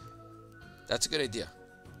 That's a good idea.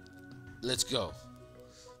 Let's go.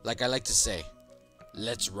 Like I like to say,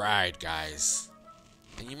 let's ride, guys.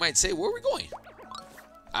 And you might say, where are we going?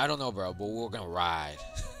 I don't know, bro, but we're gonna ride.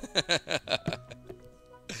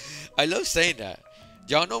 I love saying that.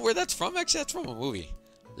 Y'all know where that's from? Actually, that's from a movie.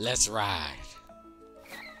 Let's ride.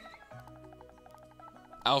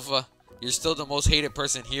 Alpha, you're still the most hated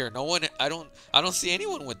person here. No one, I don't see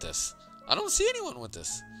anyone with this. I don't see anyone with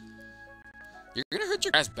this. You're gonna hurt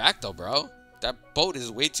your ass back though, bro. That boat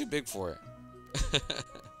is way too big for it.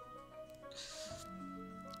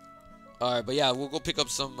 Alright, but yeah, we'll go pick up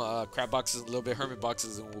some crab boxes, a little bit hermit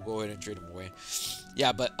boxes, and we'll go ahead and trade them away.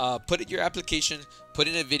 Yeah, but put in your application, put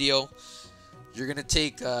in a video. You're gonna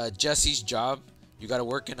take Jesse's job. You gotta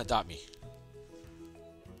work and Adopt Me.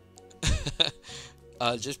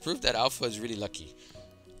 Just prove that Alpha is really lucky.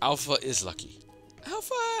 Alpha is lucky.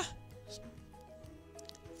 Alpha!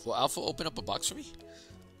 Will Alpha open up a box for me?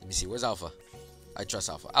 Let me see. Where's Alpha? I trust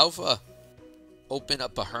Alpha. Alpha, open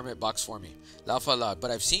up a hermit box for me. Alpha lot.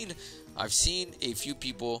 But I've seen a few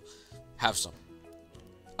people have some.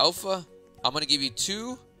 Alpha, I'm gonna give you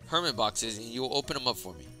 2 hermit boxes and you'll open them up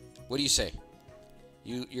for me. What do you say?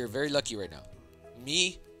 You're very lucky right now.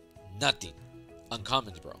 Me, nothing.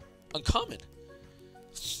 Uncommons, bro. Uncommon.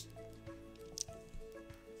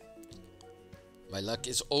 My luck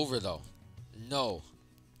is over, though. No,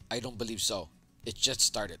 I don't believe so. It just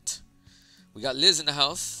started. We got Liz in the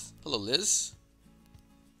house. Hello, Liz.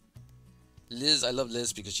 Liz, I love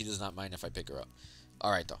Liz because she does not mind if I pick her up.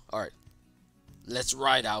 All right, though. All right. Let's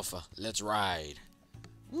ride, Alpha. Let's ride.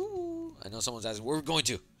 Woo. I know someone's asking, where are we going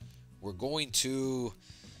to? We're going to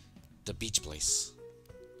the beach place.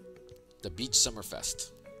 The Beach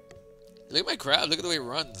Summerfest. Look at my crab. Look at the way it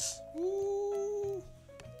runs. Woo.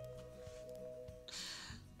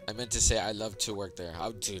 I meant to say I love to work there.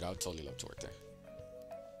 Dude, I would totally love to work there.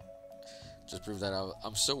 Just prove that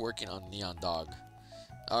I'm still working on Neon Dog.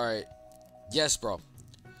 Alright. Yes, bro.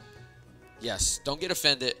 Yes. Don't get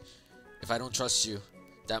offended if I don't trust you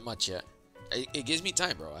that much yet. It gives me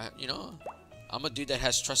time, bro. You know, I'm a dude that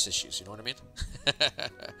has trust issues. You know what I mean?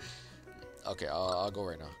 Okay, I'll go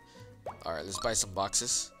right now. Alright, let's buy some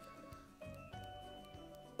boxes.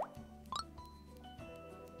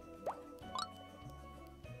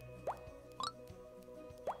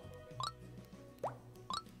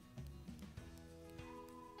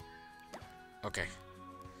 Okay.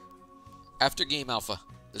 After game, Alpha.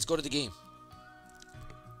 Let's go to the game.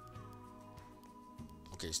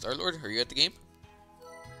 Okay, Star-Lord, are you at the game?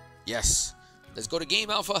 Yes. Let's go to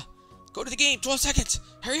game, Alpha. Go to the game. 12 seconds.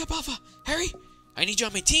 Hurry up, Alpha. Hurry. I need you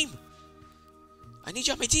on my team. I need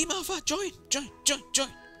you on my team, Alpha. Join.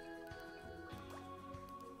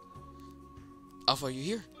 Alpha, are you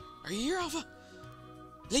here? Are you here, Alpha?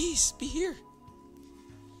 Please, be here.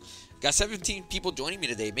 Got 17 people joining me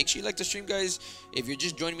today. Make sure you like the stream, guys. If you're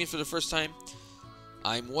just joining me for the first time,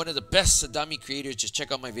 I'm one of the best Sadami creators. Just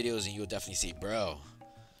check out my videos and you'll definitely see, bro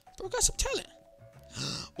got some talent.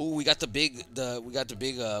 Oh, we got the big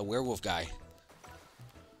werewolf guy.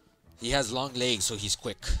 He has long legs, so he's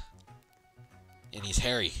quick. And he's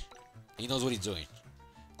hairy. He knows what he's doing.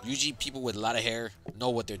 Usually people with a lot of hair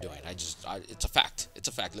know what they're doing. It's a fact. It's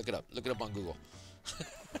a fact. Look it up. Look it up on Google.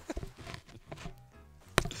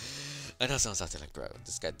 I know someone sounds like, bro,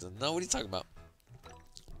 this guy doesn't know what he's talking about.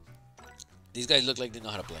 These guys look like they know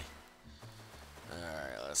how to play.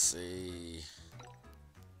 Alright, let's see.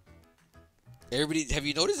 Everybody, have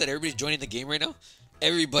you noticed that everybody's joining the game right now?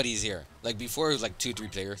 Everybody's here. Like before it was like 2-3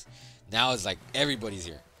 players. Now it's like everybody's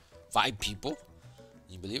here. 5 people.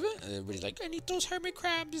 You believe it? And everybody's like, I need those hermit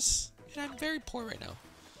crabs. And I'm very poor right now.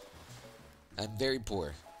 I'm very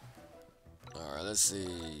poor. Alright, let's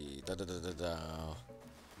see.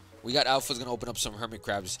 We got Alpha's gonna open up some hermit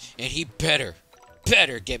crabs. And he better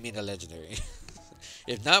get me in the legendary.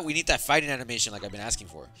 If not, we need that fighting animation like I've been asking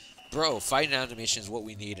for. Bro, fighting animation is what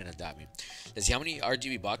we need in a Dami. Let's see, how many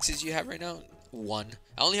RGB boxes you have right now? 1.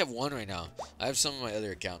 I only have 1 right now. I have some on my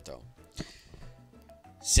other account, though.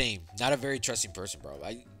 Same. Not a very trusting person, bro.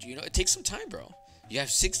 You know, it takes some time, bro. You have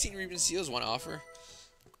 16 Reaping Seals, 1 offer.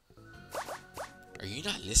 Are you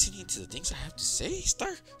not listening to the things I have to say,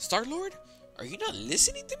 Star-Lord? Are you not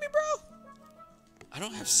listening to me, bro? I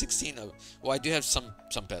don't have 16 of... Well, I do have some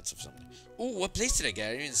pets of something. Oh, what place did I get?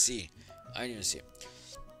 I didn't even see. it.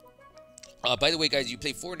 By the way, guys, you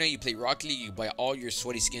play Fortnite, you play Rocket League, you buy all your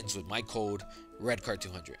sweaty skins with my code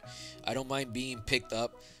REDCAR200. I don't mind being picked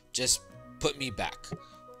up. Just put me back.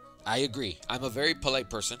 I agree. I'm a very polite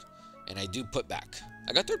person, and I do put back.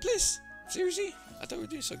 I got 3rd place. Seriously? I thought we were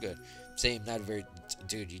doing so good. Same, not very...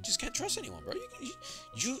 Dude, you just can't trust anyone, bro.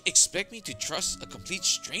 You expect me to trust a complete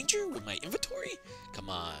stranger with my inventory? Come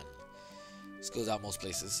on. This goes out most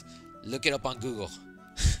places. Look it up on Google.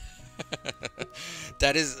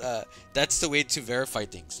 That's the way to verify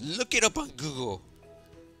things. Look it up on Google.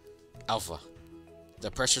 Alpha,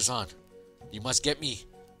 the pressure's on. You must get me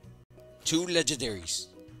 2 legendaries.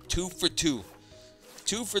 2 for 2.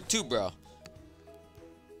 2 for 2, bro.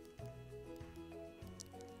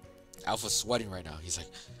 Alpha's sweating right now. He's like,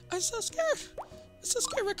 I'm so scared. I'm so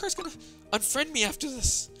scared. Red Car's gonna unfriend me after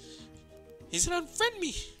this. He's gonna unfriend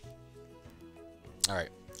me. All right.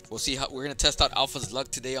 We'll see how we're gonna test out Alpha's luck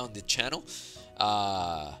today on the channel.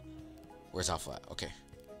 Where's Alpha at? Okay.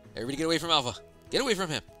 Everybody get away from Alpha. Get away from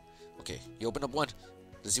him. Okay, he opened up 1.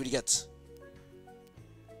 Let's see what he gets.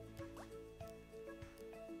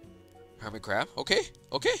 Hermit Crab. Okay.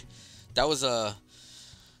 That was what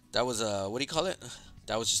do you call it?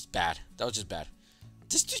 That was just bad.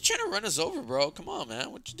 This dude trying to run us over, bro. Come on,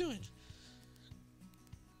 man. What you doing?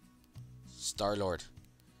 Star-Lord,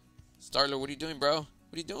 what are you doing, bro? What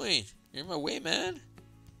are you doing? You're in my way, man.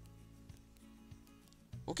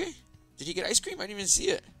 Okay. Did he get ice cream? I didn't even see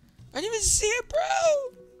it. Bro.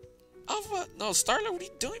 Alpha. No, Star-Lord, what are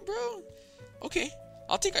you doing, bro? Okay.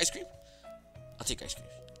 I'll take ice cream.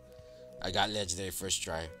 I got legendary first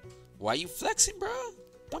try. Why you flexing, bro?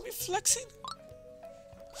 Don't be flexing.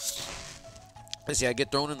 Let's see, I get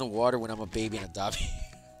thrown in the water when I'm a baby and a dobby.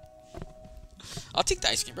 I'll take the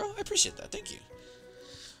ice cream, bro. I appreciate that. Thank you.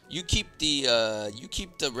 You keep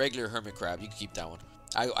the regular hermit crab. You can keep that one.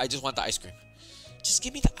 I just want the ice cream. Just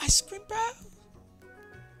give me the ice cream, bro.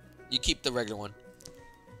 You keep the regular one.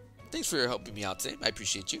 Thanks for helping me out today. I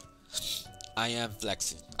appreciate you. I am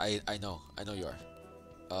flexing. I know you are.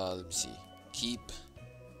 Let me see. Keep.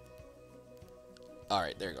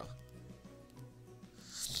 Alright, there you go.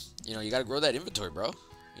 You know, you gotta grow that inventory, bro.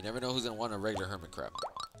 You never know who's gonna want a regular hermit crab.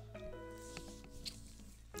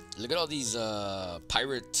 Look at all these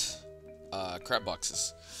pirate crab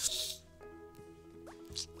boxes.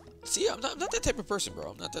 See, I'm not that type of person,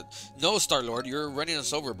 bro. I'm not that. No, Star-Lord, you're running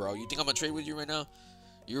us over, bro. You think I'm gonna trade with you right now?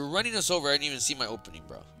 You're running us over. I didn't even see my opening,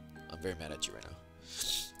 bro. I'm very mad at you right now.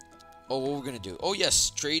 Oh, what we're gonna do? Oh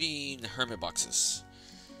yes, trading hermit boxes.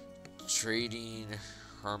 Trading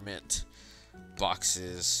hermit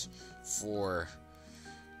boxes for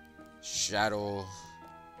shadow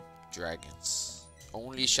dragons.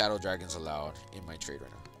 Only shadow dragons allowed in my trade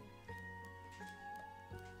right now.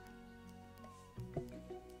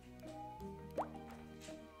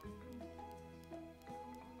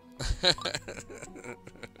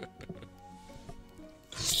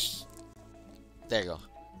 There you go.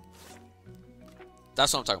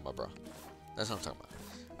 That's what I'm talking about, bro. That's what I'm talking about.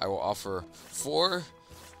 I will offer 4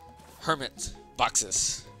 Hermit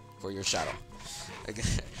boxes for your shadow. And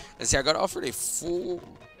see, I got offered a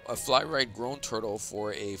fly ride grown turtle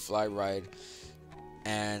for a fly ride,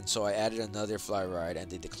 and so I added another fly ride,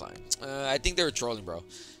 and they declined. I think they were trolling, bro.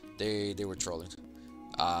 They were trolling.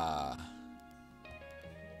 By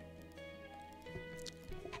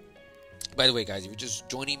the way, guys, if you're just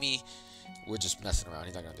joining me, we're just messing around.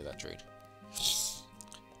 He's not gonna do that trade.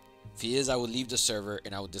 If he is, I will leave the server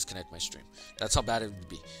and I will disconnect my stream. That's how bad it would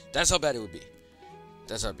be. That's how bad it would be.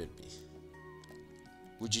 That's how bad it would be.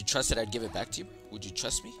 Would you trust that I'd give it back to you? Would you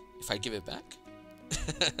trust me if I give it back?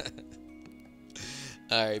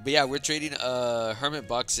 Alright, but yeah, we're trading Hermit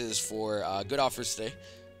boxes for good offers today.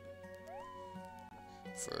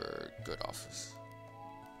 For good offers.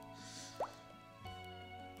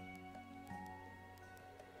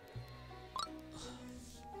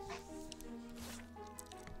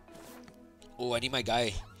 Oh, I need my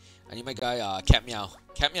guy. Cat Meow.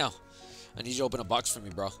 Cat Meow. I need you to open a box for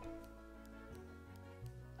me, bro.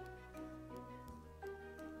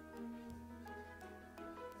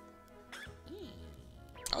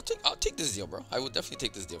 I'll take this deal, bro. I will definitely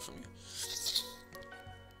take this deal from you.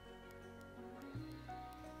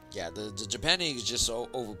 Yeah, the Japan egg is just so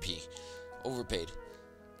overpaid.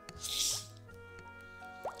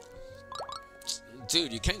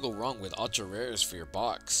 Dude, you can't go wrong with ultra rares for your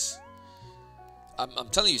box. I'm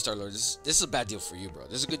telling you, Star-Lord, this is a bad deal for you, bro.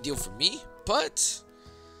 This is a good deal for me, but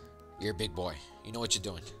you're a big boy. You know what you're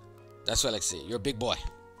doing. That's what I like to say. You're a big boy.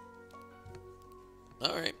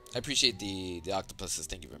 Alright. I appreciate the octopuses.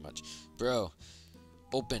 Thank you very much. Bro,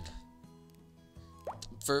 open.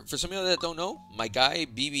 For some of you that don't know, my guy,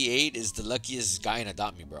 BB8, is the luckiest guy in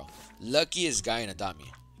Adopt Me, bro. Luckiest guy in Adopt Me.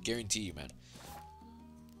 Guarantee you, man.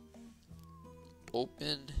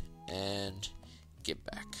 Open and get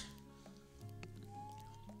back.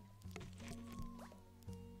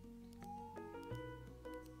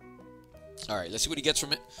 Alright, let's see what he gets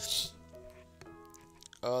from it.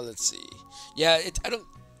 Oh, let's see. Yeah, I don't...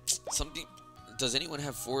 Something... Does anyone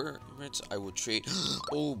have 4 minutes? I will trade...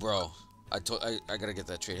 Oh, bro. I gotta get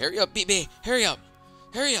that trade. Hurry up, BB! Hurry up!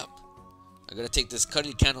 Hurry up! I gotta take this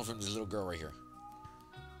cuddly candle from this little girl right here.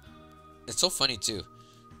 It's so funny, too.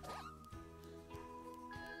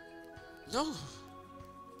 No!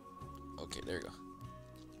 Okay, there you go.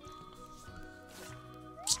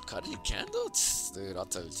 Cuddly candle? Dude, I'll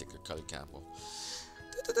tell you to take a cuddly candle.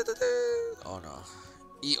 Oh no.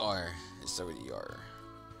 ER. Let's start with ER.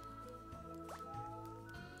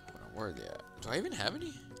 Hold on, where are they at? Do I even have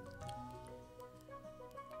any?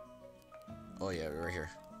 Oh yeah, right here.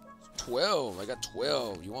 12. I got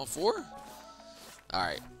 12. You want 4?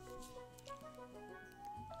 Alright.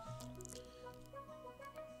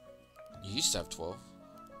 You used to have 12.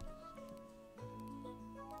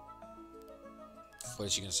 What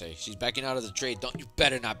is she gonna say? She's backing out of the trade. You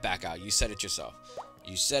better not back out. You said it yourself.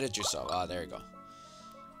 You said it yourself. Ah, there you go.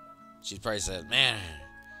 She probably said, man,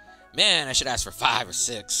 I should ask for 5 or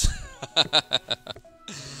 6.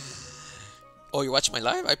 Oh, you're watching my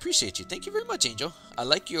live? I appreciate you. Thank you very much, Angel. I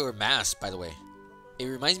like your mask, by the way. It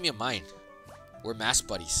reminds me of mine. We're mask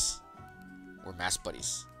buddies. We're mask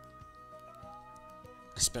buddies.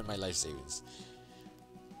 I spend my life savings.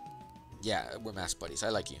 Yeah, we're mask buddies. I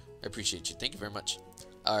like you. I appreciate you. Thank you very much.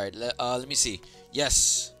 Alright, let me see.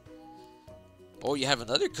 Yes. Oh, you have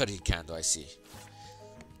another cuddly candle, I see.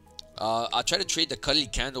 I'll try to trade the cuddly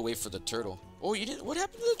candle away for the turtle. Oh, you didn't? What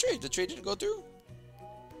happened to the trade? The trade didn't go through?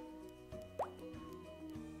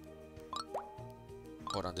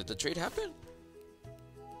 Hold on, did the trade happen?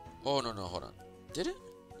 Oh, no, hold on. Did it?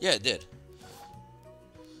 Yeah, it did.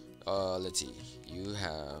 Let's see. You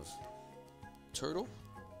have turtle.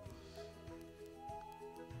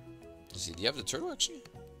 Let's see, do you have the turtle actually?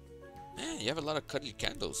 Man, you have a lot of cuddly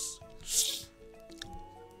candles.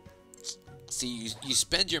 See, you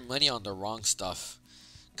spend your money on the wrong stuff.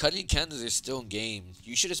 Cuddly candles are still in game.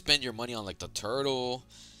 You should have spent your money on like the turtle.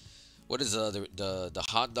 What is the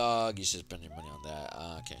hot dog? You should spend your money on that.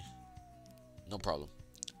 Okay. No problem.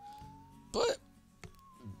 But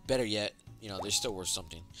better yet, you know, they're still worth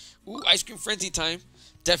something. Ooh, ice cream frenzy time.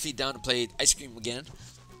 Definitely down to play ice cream again.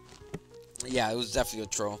 Yeah, it was definitely a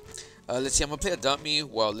troll. Let's see, I'm gonna play Adopt Me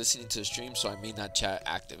while listening to the stream, so I may not chat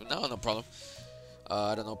active. No problem.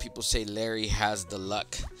 I don't know, people say Larry has the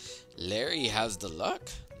luck. Larry has the luck?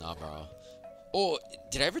 Nah, bro. Oh,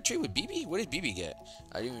 did I ever trade with BB? What did BB get?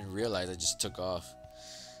 I didn't even realize I just took off.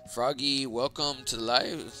 Froggy, welcome to the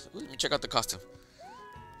live. Ooh, let me check out the costume.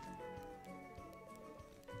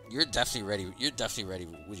 You're definitely ready. You're definitely ready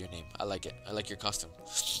with your name. I like it. I like your costume.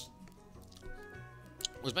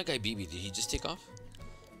 Where's my guy BB? Did he just take off?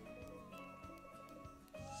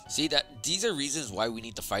 See that? These are reasons why we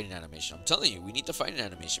need the fighting animation. I'm telling you, we need the fighting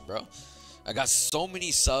animation, bro. I got so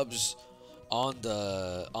many subs on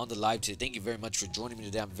the live today. Thank you very much for joining me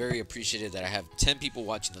today. I'm very appreciative that I have 10 people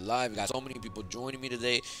watching the live. I got so many people joining me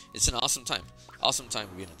today. It's an awesome time. Awesome time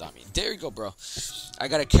being a Dami. There you go, bro. I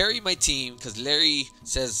gotta carry my team because Larry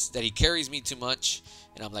says that he carries me too much,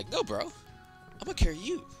 and I'm like, no, bro. I'm gonna carry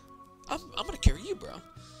you. I'm gonna carry you, bro.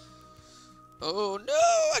 Oh no!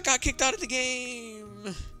 I got kicked out of the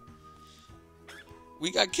game.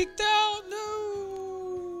 We got kicked out.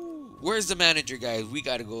 No. Where's the manager, guys? We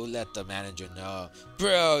gotta go let the manager know.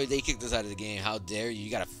 Bro, they kicked us out of the game. How dare you? You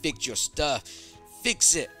gotta fix your stuff.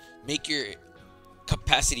 Fix it. Make your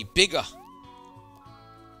capacity bigger.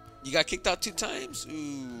 You got kicked out 2 times?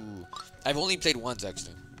 Ooh. I've only played once,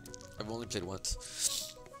 actually. I've only played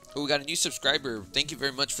once. Oh, we got a new subscriber. Thank you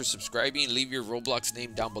very much for subscribing. Leave your Roblox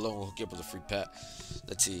name down below and we'll hook you up with a free pet.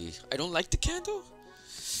 Let's see. I don't like the candle?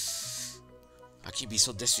 How can you be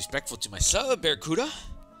so disrespectful to my sub, Barracuda?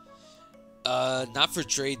 Not for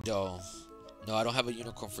trade, though. No, I don't have a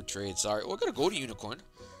unicorn for trade. Sorry. Oh, I got a golden unicorn.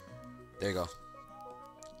 There you go.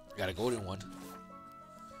 Got a golden one.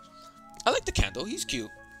 I like the candle. He's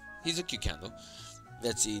cute. He's a cute candle.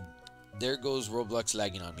 Let's see. There goes Roblox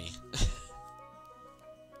lagging on me.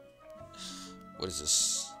 What is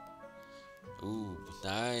this? Ooh,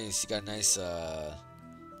 nice. You got a nice,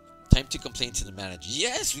 time to complain to the manager.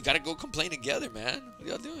 Yes, we gotta go complain together, man. What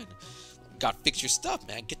y'all doing? Gotta fix your stuff,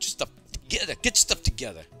 man. Get your stuff together. Get your stuff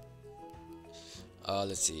together.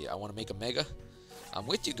 Let's see. I want to make a mega. I'm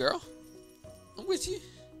with you, girl. I'm with you.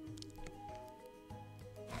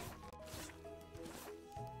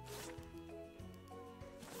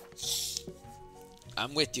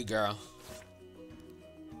 I'm with you, girl.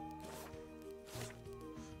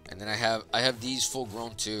 And then I have these full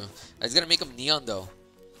grown too. I just gotta make them neon though.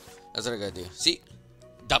 That's what I gotta do. See,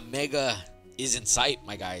 the mega is in sight,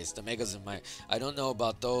 my guys. The mega's in my. I don't know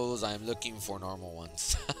about those. I'm looking for normal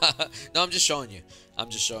ones. No, I'm just showing you. I'm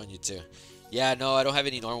just showing you too. Yeah, no, I don't have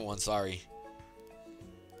any normal ones. Sorry.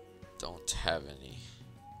 Don't have any.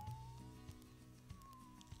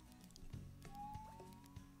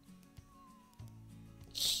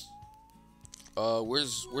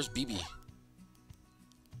 Where's BB?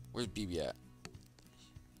 Where's BB at?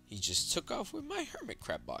 He just took off with my Hermit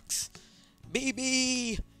Crab box.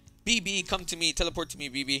 BB! BB, come to me. Teleport to me,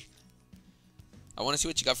 BB. I want to see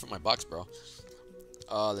what you got from my box, bro.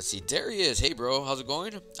 Let's see. There he is. Hey, bro. How's it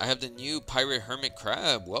going? I have the new Pirate Hermit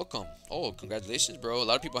Crab. Welcome. Oh, congratulations, bro. A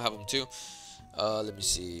lot of people have them, too. Let me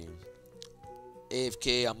see.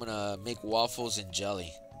 AFK, I'm going to make waffles and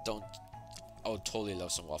jelly. I would totally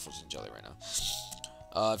love some waffles and jelly right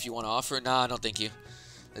now. If you want to offer, nah, no, thank you.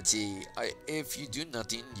 Let's see. If you do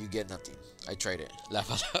nothing, you get nothing. I tried it. Laugh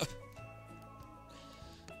out loud.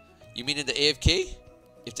 You mean in the AFK?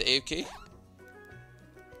 If the AFK?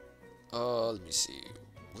 Let me see.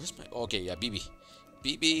 Where's my... Okay, yeah, BB.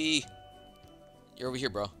 BB! You're over here,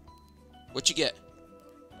 bro. What you get?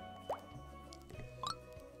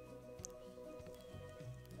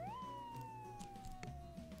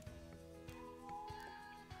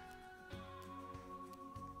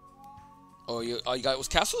 All you got was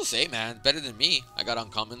castles? Hey, man. Better than me. I got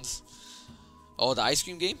uncommons. Oh, the ice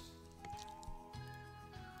cream game?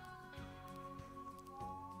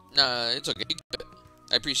 Nah, it's okay. You keep it.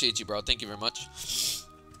 I appreciate you, bro. Thank you very much.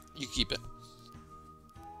 You keep it.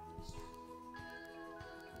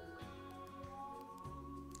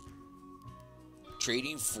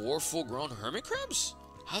 Trading 4 full-grown hermit crabs?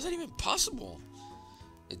 How's that even possible?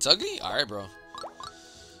 It's ugly? Alright, bro.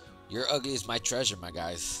 Your ugly is my treasure, my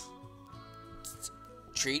guys.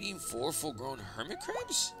 Trading 4 full-grown hermit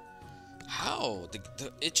crabs? How?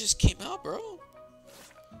 It just came out, bro.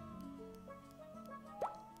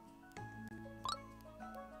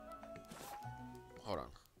 Hold on.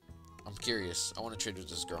 I'm curious. I want to trade with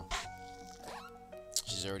this girl.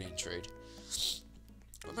 She's already in trade.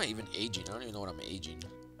 What am I even aging? I don't even know what I'm aging.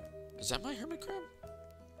 Is that my hermit crab?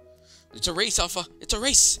 It's a race, Alpha. It's a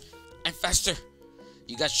race. I'm faster.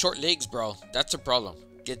 You got short legs, bro. That's a problem.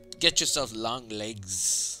 Get yourself long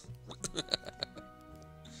legs.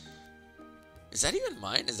 Is that even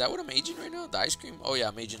mine? Is that what I'm aging right now? The ice cream? Oh yeah,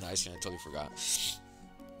 I'm aging the ice cream. I totally forgot.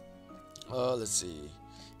 Let's see.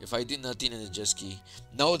 If I do nothing in the jet ski.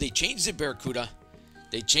 No, they changed it, Barracuda.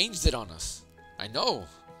 They changed it on us. I know.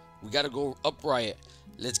 We gotta go up riot.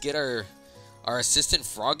 Let's get our assistant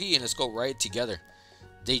Froggy and let's go riot together.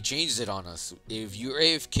 They changed it on us. If you're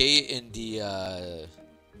AFK in the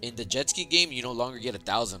In the jet ski game, you no longer get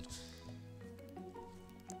 1,000.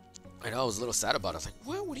 I know, I was a little sad about it. I was like,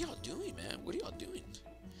 well, what are y'all doing, man? What are y'all doing?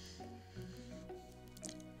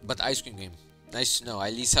 But the ice cream game, nice to know. I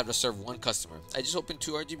at least have to serve one customer. I just opened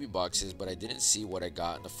 2 RGB boxes, but I didn't see what I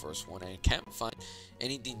got in the first one. I can't find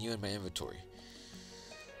anything new in my inventory.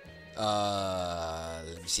 Let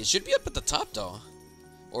me see. It should be up at the top, though.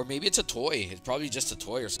 Or maybe it's a toy. It's probably just a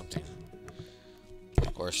toy or something.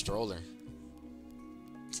 Or a stroller.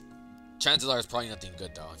 Chances are it's probably nothing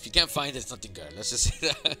good, though. If you can't find it, it's nothing good. Let's just say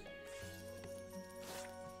that.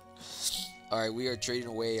 Alright, we are trading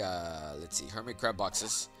away, let's see, Hermit Crab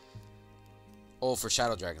boxes. Oh, for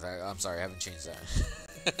Shadow Dragons. I'm sorry, I haven't changed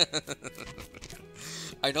that.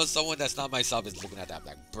 I know someone that's not myself is looking at that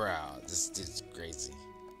like, bro, this dude's crazy.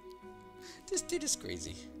 This dude is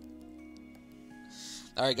crazy.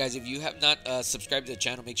 Alright, guys, if you have not subscribed to the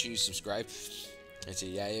channel, make sure you subscribe. Let's see,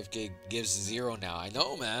 yeah, AFK gives 0 now. I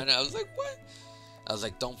know, man. I was like, what? I was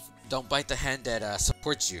like, don't bite the hand that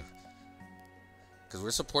supports you. Because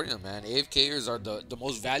we're supporting them, man. AFKers are the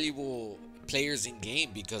most valuable players in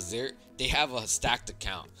game because they have a stacked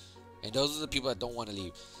account. And those are the people that don't want to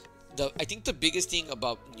leave. I think the biggest thing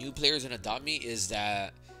about new players in Adopt Me is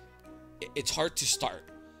that it's hard to start.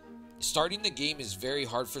 Starting the game is very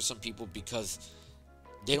hard for some people because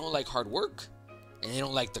they don't like hard work and they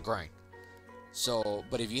don't like the grind. So,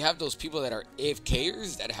 but if you have those people that are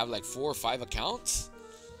AFKers that have like 4 or 5 accounts,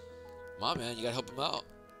 come on, man, you gotta help them out.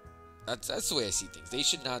 That's the way I see things. They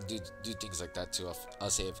should not do things like that to us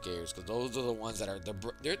AFKers, because those are the ones that are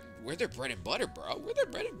we're their bread and butter, bro. We're their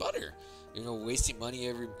bread and butter. You know, wasting money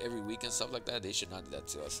every week and stuff like that. They should not do that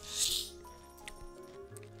to us.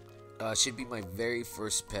 Should be my very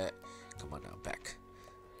first pet. Come on now, back.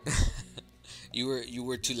 You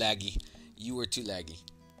were too laggy. You were too laggy.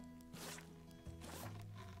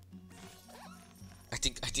 I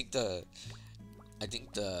think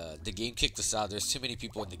the game kicked us out. There's too many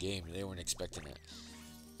people in the game. They weren't expecting it.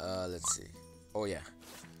 Let's see. Oh yeah.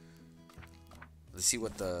 Let's see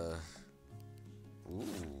what the. Ooh.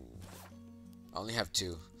 I only have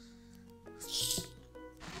 2.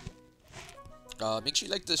 Make sure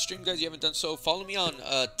you like the stream, guys. If you haven't done so, follow me on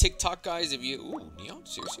TikTok, guys. If you Neon,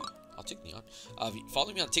 seriously, I'll take Neon.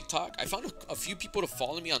 Follow me on TikTok. I found a few people to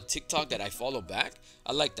follow me on TikTok that I follow back.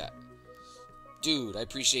 I like that. Dude, I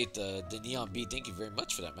appreciate the Neon B. Thank you very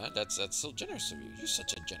much for that, man. That's so generous of you. You're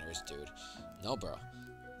such a generous dude. No, bro.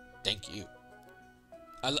 Thank you.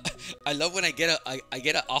 I love when I get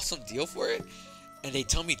an awesome deal for it, and they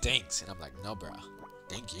tell me thanks, and I'm like, no, bro.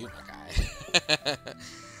 Thank you, my guy.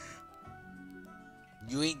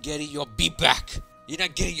 You ain't getting your B back. You're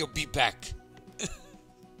not getting your B back.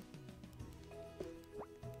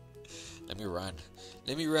 Let me run.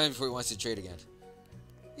 Let me run before he wants to trade again.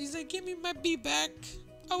 He's like, give me my B back.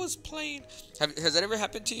 I was playing. Has that ever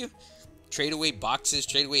happened to you? Trade away boxes,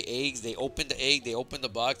 trade away eggs. They open the egg, they open the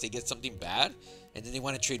box, they get something bad, and then they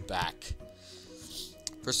want to trade back.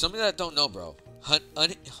 For some that don't know, bro,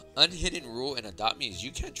 unhidden rule in Adopt Me is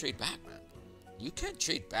you can't trade back, man. You can't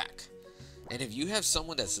trade back. And if you have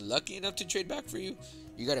someone that's lucky enough to trade back for you,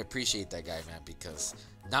 you gotta appreciate that guy, man, because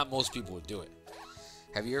not most people would do it.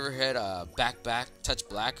 Have you ever had back, touch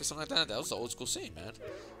black or something like that? That was the old school saying, man.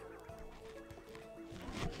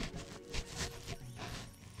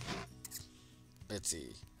 Let's see.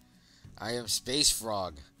 I am Space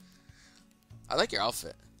Frog. I like your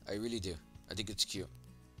outfit. I really do. I think it's cute.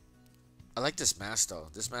 I like this mask, though.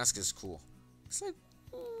 This mask is cool. It's like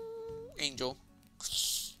Angel.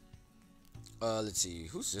 Let's see.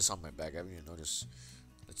 Who's this on my back? I haven't even noticed.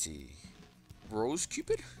 Let's see. Rose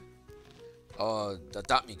Cupid?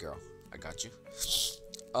 Adopt Me girl. I got you.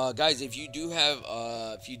 Guys, if you do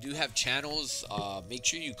have channels, make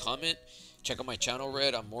sure you comment. Check out my channel,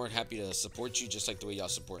 Red. I'm more than happy to support you, just like the way y'all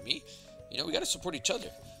support me. You know, we gotta support each other.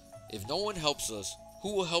 If no one helps us,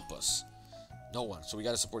 who will help us? No one. So we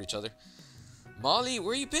gotta support each other. Molly,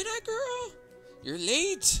 where you been at, girl? You're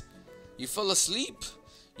late. You fell asleep.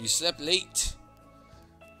 You slept late.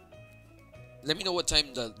 Let me know what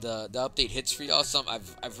time the update hits for y'all.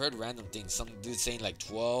 I've heard random things. Some dudes saying like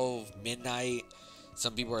 12 midnight.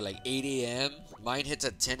 Some people are like 8 a.m. Mine hits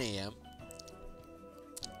at 10 a.m.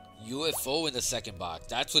 UFO in the second box.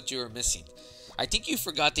 That's what you were missing. I think you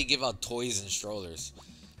forgot they give out toys and strollers.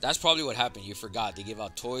 That's probably what happened. You forgot. They give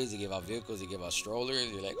out toys, they give out vehicles, they give out strollers.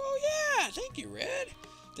 You're like, oh yeah, thank you, Red.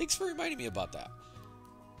 Thanks for reminding me about that.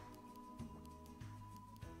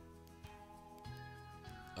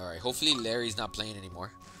 Alright, hopefully Larry's not playing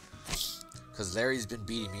anymore. Because Larry's been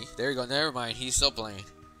beating me. There you go, never mind. He's still playing.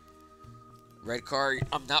 Red card.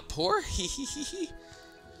 I'm not poor?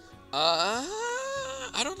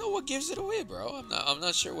 I don't know what gives it away, bro. I'm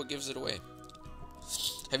not sure what gives it away.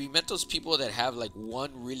 Have you met those people that have like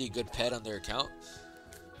one really good pet on their account?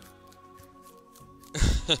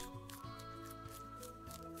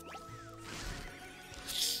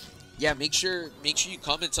 Yeah, make sure you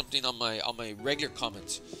comment something on my regular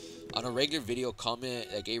comments. On a regular video, comment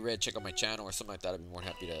like, "Hey Red, check out my channel" or something like that. I'd be more than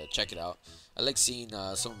happy to check it out. I like seeing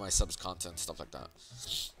some of my subs content, stuff like that.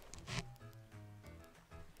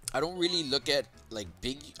 I don't really look at like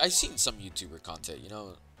big. I've seen some YouTuber content, you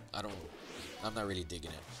know. I'm not really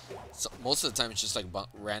digging it. So, most of the time, it's just like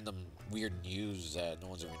random weird news that no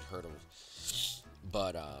one's even heard of.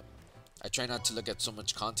 But I try not to look at so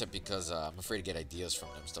much content because I'm afraid to get ideas from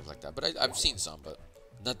them, stuff like that. But I've seen some, but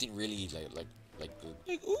nothing really like good.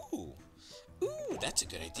 Like ooh, that's a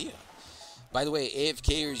good idea. By the way,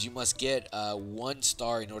 AFKers, you must get 1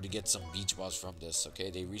 star in order to get some beach balls from this. Okay,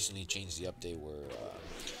 they recently changed the update where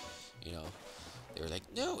you know, they were like,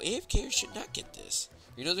 no, AFKers should not get this.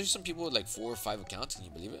 You know, there's some people with like 4 or 5 accounts. Can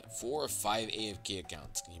you believe it? 4 or 5 AFK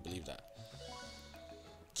accounts. Can you believe that?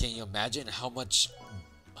 Can you imagine how much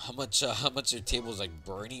their table is like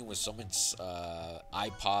burning with so much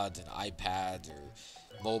iPods and iPads or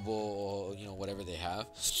mobile, you know, whatever they have.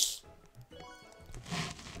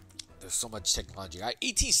 There's so much technology.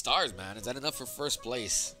 18 stars, man. Is that enough for first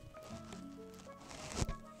place?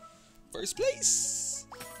 First place.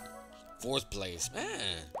 4th place,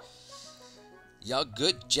 man. Y'all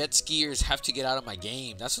good jet skiers have to get out of my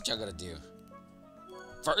game. That's what y'all gotta do.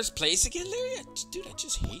 First place again, Larry? Dude, I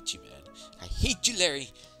just hate you, man. I hate you,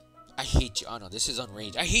 Larry. I hate you. Oh, no, this is on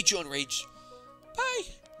Rage. I hate you on Rage. Bye.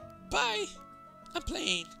 Bye. I'm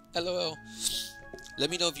playing. LOL. Let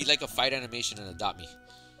me know if you like a fight animation and adopt me.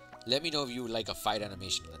 Let me know if you would like a fight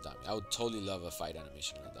animation and adopt me. I would totally love a fight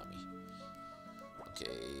animation and adopt me.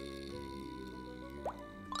 Okay.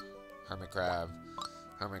 Hermit Crab.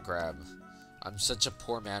 Hermit Crab. I'm such a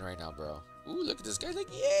poor man right now, bro. Ooh, look at this guy.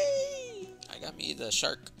 Like, yay! I got me the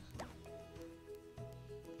shark.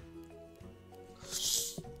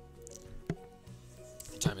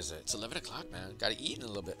 What time is it? It's 11 o'clock, man. Gotta eat in a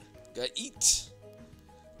little bit. Gotta eat.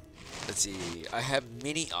 Let's see. I have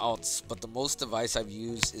many alts, but the most device I've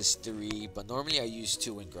used is 3. But normally I use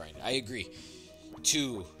 2 when grinding. I agree.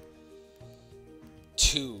 2.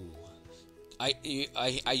 I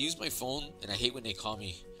use my phone, and I hate when they call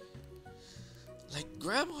me. Like,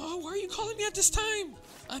 Grandma, why are you calling me at this time?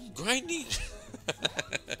 I'm grinding.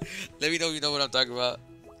 Let me know if you know what I'm talking about.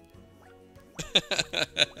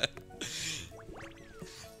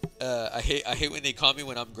 I hate when they call me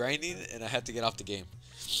when I'm grinding and I have to get off the game.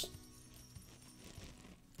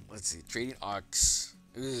 Let's see, trading ox.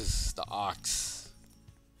 Ugh, the ox.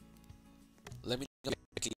 Let me know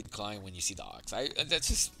if you decline when you see the ox.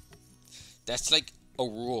 That's like a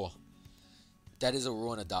rule. That is a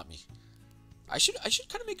rule in Adopt Me. I should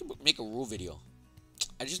kind of make a rule video.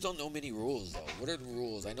 I just don't know many rules though. What are the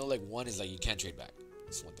rules? I know like one is like you can't trade back.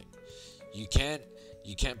 That's one thing. You can't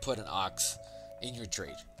put an ox in your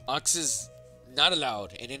trade. Ox is not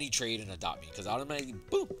allowed in any trade in Adopt Me because automatically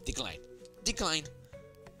boom, decline.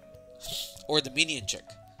 Or the minion check.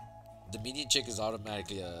 The minion check is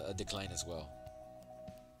automatically a decline as well.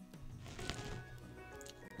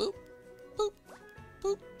 Boop, boop,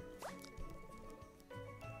 boop.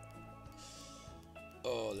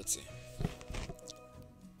 Oh, let's see.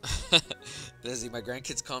 Let's see. My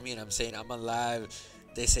grandkids call me and I'm saying I'm alive.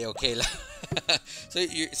 They say okay.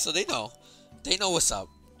 So they know. They know what's up.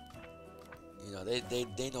 You know,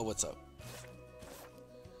 they know what's up.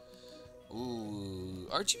 Ooh,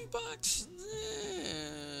 RGB box.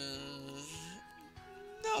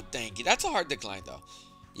 No, thank you. That's a hard decline though.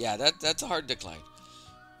 Yeah, that's a hard decline.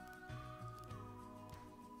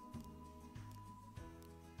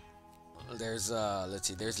 There's let's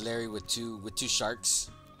see. There's Larry with two sharks.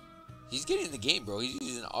 He's getting in the game, bro. He's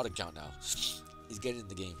using an auto count now. He's getting in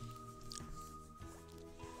the game.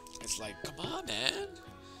 It's like, come on, man.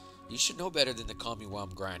 You should know better than to call me while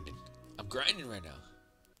I'm grinding. I'm grinding right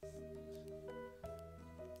now.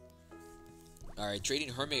 Alright, trading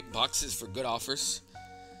Hermit boxes for good offers.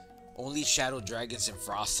 Only Shadow Dragons and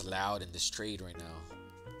Frost allowed in this trade right now.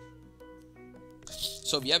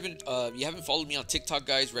 So if you haven't followed me on TikTok,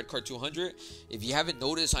 guys, Redcard200. If you haven't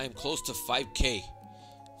noticed, I am close to 5K.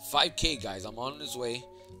 5K, guys. I'm on this way.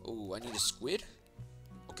 Ooh, I need a squid?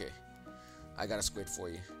 Okay. I got a squid for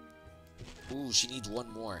you. Ooh, she needs one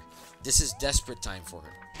more. This is desperate time for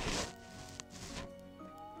her.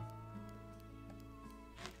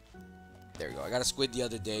 There we go. I got a squid the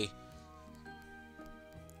other day.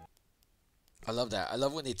 I love that. I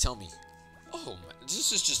love when they tell me, oh, man,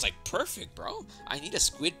 this is just like perfect, bro. I need a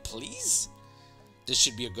squid, please. This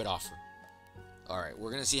should be a good offer. Alright,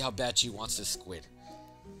 we're gonna see how bad she wants this squid.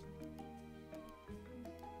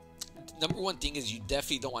 Number one thing is you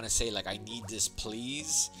definitely don't want to say like, I need this,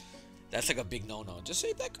 please. That's like a big no-no. Just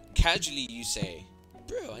say like casually, you say,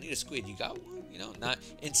 bro, I need a squid. You got one? You know, not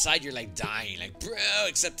inside you're like dying, like, bro,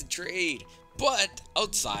 accept the trade. But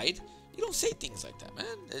outside, you don't say things like that, man.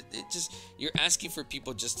 It just, you're asking for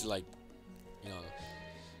people just to like, you know,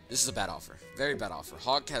 this is a bad offer. Very bad offer.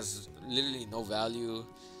 Hog has literally no value.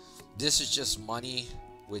 This is just money,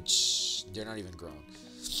 which they're not even grown.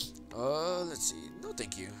 Let's see. No,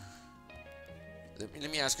 thank you.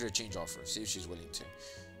 Let me ask her to change offer. See if she's willing to.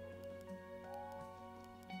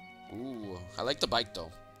 Ooh, I like the bike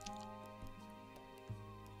though.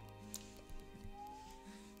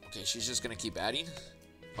 Okay, she's just gonna keep adding.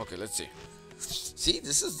 Okay, let's see. See,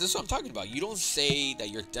 this is what I'm talking about. You don't say that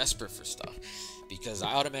you're desperate for stuff, because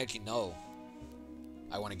I automatically know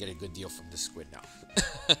I want to get a good deal from this squid now.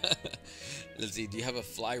 Let's see. Do you have a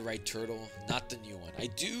fly right turtle? Not the new one. I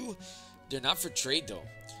do. They're not for trade though.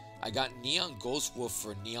 I got Neon Ghost Wolf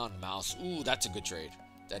for Neon Mouse. Ooh, that's a good trade.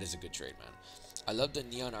 That is a good trade, man. I love the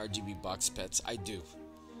Neon RGB box pets. I do.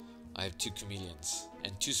 I have 2 chameleons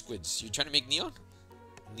and 2 squids. You trying to make neon?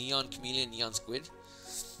 Neon chameleon, neon squid?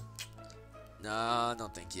 Nah, no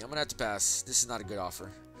thank you. I'm gonna have to pass. This is not a good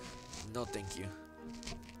offer. No thank you.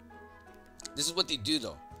 This is what they do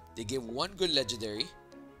though. They give 1 good legendary.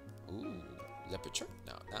 Ooh, leopard shark?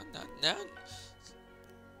 No, not.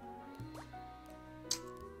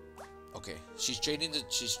 Okay, she's trading the.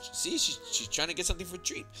 She's trying to get something for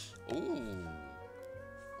treat. Ooh.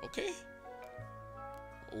 Okay.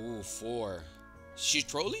 Ooh, 4. She's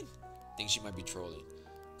trolling? I think she might be trolling.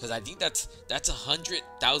 Because I think that's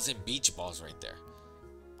 100,000 beach balls right there.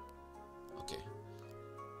 Okay.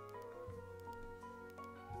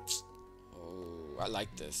 Oh, I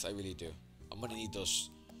like this. I really do. I'm gonna need those.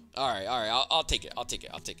 Alright. I'll take it.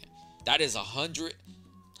 That is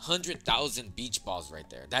 100,000 beach balls right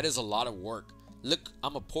there. That is a lot of work. Look,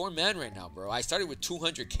 I'm a poor man right now, bro. I started with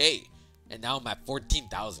 200K. And now I'm at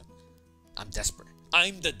 14,000. I'm desperate.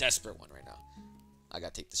 I'm the desperate one right now. I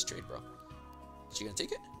gotta take this trade, bro. Is she gonna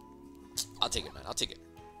take it? I'll take it, man. I'll take it.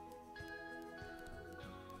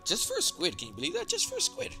 Just for a squid. Can you believe that? Just for a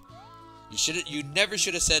squid. You never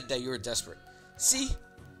should have said that you were desperate. See?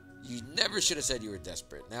 You never should have said you were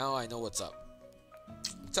desperate. Now I know what's up.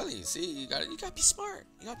 I'm telling you. See? You gotta be smart.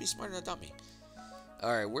 You gotta be smarter than a dummy.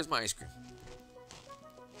 Alright, where's my ice cream?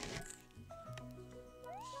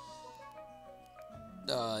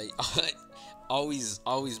 Always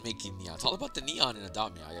making neon. It's all about the neon in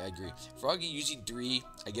Adopt Me. I agree. Froggy using 3,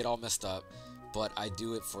 I get all messed up, but I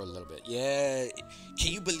do it for a little bit. Yeah,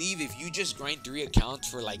 can you believe if you just grind 3 accounts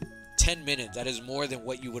for like 10 minutes, that is more than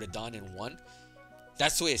what you would have done in 1?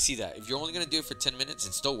 That's the way I see that. If you're only gonna do it for 10 minutes,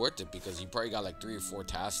 it's still worth it because you probably got like 3 or 4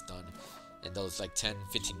 tasks done in those like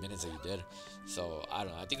 10-15 minutes that you did. So I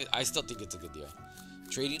don't know. I still think it's a good deal.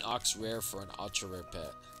 Trading Ox Rare for an ultra rare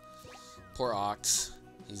pet. Poor Ox.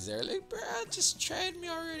 He's there like, bro, just trade me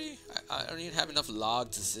already. I don't even have enough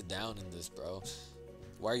log to sit down in this, bro.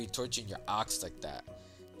 Why are you torturing your ox like that?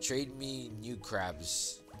 Trade me new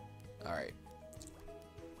crabs. Alright.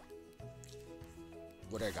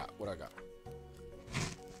 What do I got?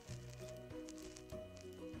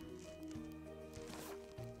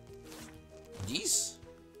 These?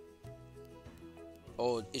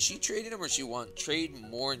 Oh, is she trading them or she want trade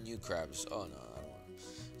more new crabs? Oh no.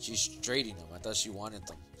 She's trading them. I thought she wanted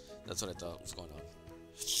them. That's what I thought was going on.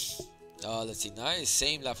 Let's see. Nice.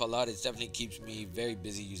 Same laugh a lot. It definitely keeps me very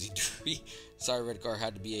busy using 3. Sorry, Red Car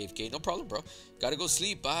had to be AFK. No problem, bro. Gotta go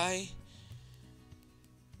sleep. Bye.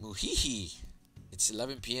 Muhihi. It's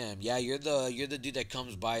 11 p.m. Yeah, you're the dude that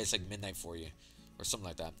comes by. It's like midnight for you, or something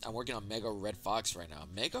like that. I'm working on Mega Red Fox right now.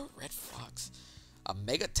 Mega Red Fox. A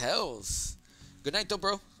Mega Tails. Good night, though,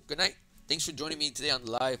 bro. Good night. Thanks for joining me today on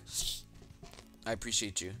the live. I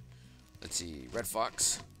appreciate you. Let's see. Red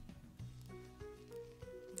Fox.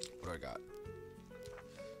 What do I got?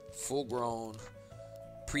 Full grown.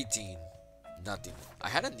 Preteen. Nothing. I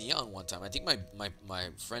had a neon one time. I think my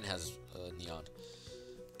friend has a neon.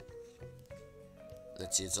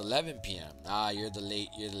 Let's see. It's 11 p.m. Ah, you're the late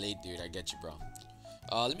dude. I get you, bro.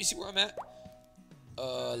 Let me see where I'm at.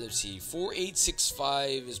 Let's see.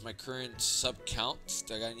 4865 is my current sub count.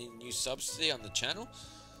 Do I got any new subs today on the channel?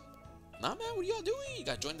 Nah, man, what are y'all doing? You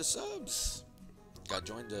gotta join the subs. Gotta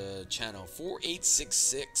join the channel.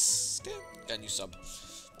 4866. Okay, got a new sub.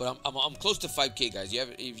 But I'm close to 5K, guys.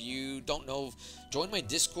 If you don't know, join my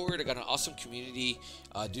Discord. I got an awesome community.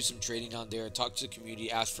 Do some trading on there. Talk to the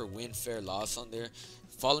community. Ask for win, fair, loss on there.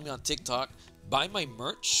 Follow me on TikTok. Buy my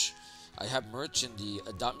merch. I have merch in the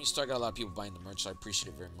Adopt Me store. I got a lot of people buying the merch, so I appreciate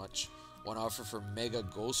it very much. One offer for Mega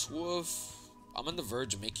Ghost Wolf. I'm on the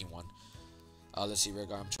verge of making one. Let's see,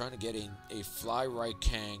 Rhaegar. I'm trying to get a Fly Right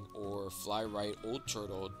Kang or Fly Right Old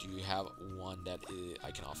Turtle. Do you have one that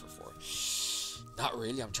I can offer for? Not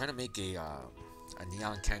really. I'm trying to make a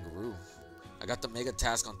Neon Kangaroo. I got the Mega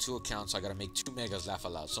Task on 2 accounts, so I gotta make 2 Megas. Laugh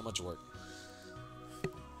out loud. So much work.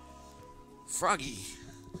 Froggy.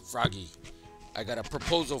 Froggy. I got a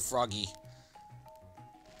proposal, Froggy.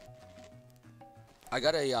 I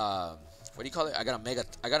got a what do you call it? I got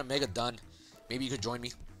a mega done. Maybe you could join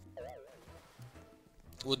me.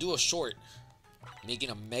 We'll do a short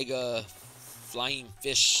making a mega flying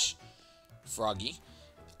fish Froggy.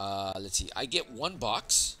 Let's see. I get 1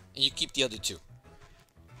 box and you keep the other 2.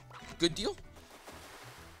 Good deal?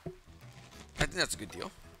 I think that's a good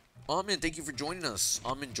deal. Man, thank you for joining us.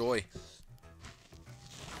 Enjoy.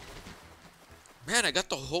 Man, I got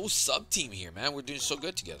the whole sub team here, man. We're doing so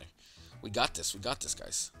good together. We got this. We got this,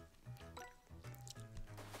 guys.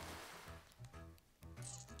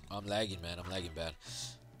 I'm lagging, man. I'm lagging bad.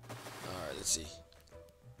 Alright, let's see.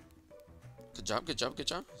 Good job, good job, good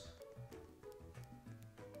job.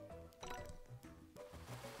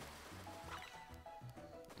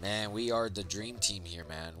 Man, we are the dream team here,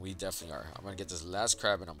 man. We definitely are. I'm gonna get this last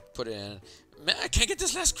crab and I'm put it in. Man, I can't get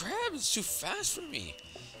this last crab. It's too fast for me.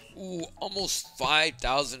 Ooh, almost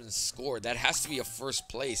 5,000 in score. That has to be a first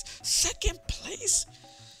place. Second place?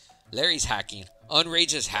 Larry's hacking.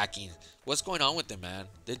 Unrage is hacking. What's going on with them, man?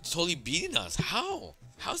 They're totally beating us. How?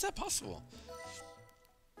 How is that possible?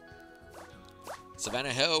 Savannah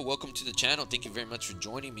Hell, welcome to the channel. Thank you very much for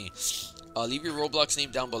joining me. Leave your Roblox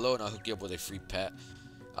name down below and I'll hook you up with a free pet.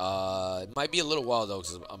 It might be a little while though,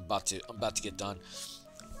 because I'm about to get done.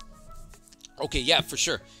 Okay, yeah, for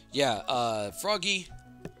sure. Yeah, Froggy,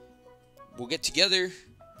 we'll get together.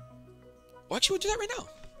 Well, actually, we'll do that right now.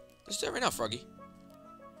 Let's do that right now, Froggy.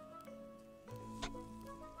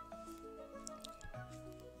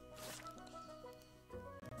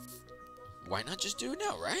 Why not just do it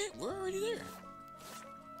now, right? We're already there.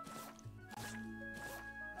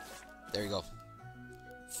 There you go.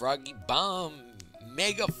 Froggy Bomb.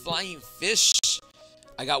 Mega Flying Fish.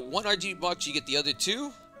 I got 1 RGB box. You get the other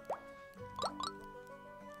 2.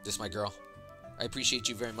 This is my girl. I appreciate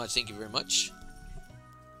you very much. Thank you very much.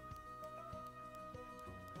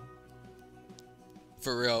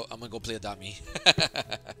 For real, I'm gonna go play Adopt Me.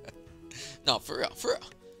 No, for real, for real,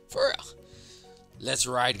 for real. Let's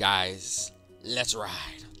ride, guys. Let's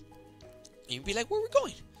ride. And you'd be like, where are we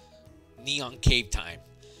going? Neon Cave time.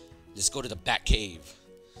 Let's go to the Bat Cave.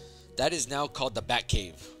 That is now called the Bat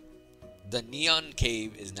Cave. The Neon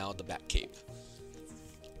Cave is now the Bat Cave.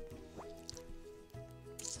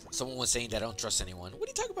 Someone was saying that I don't trust anyone. What are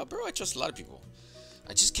you talking about, bro? I trust a lot of people.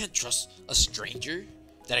 I just can't trust a stranger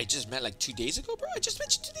that I just met like 2 days ago, bro. I just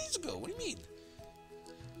met you 2 days ago. What do you mean?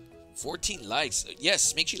 14 likes.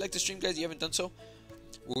 Yes, make sure you like the stream, guys. If you haven't done so.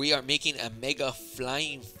 We are making a mega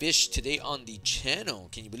flying fish today on the channel.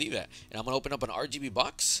 Can you believe that? And I'm going to open up an RGB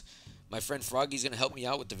box. My friend Froggy's going to help me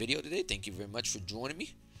out with the video today. Thank you very much for joining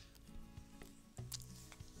me.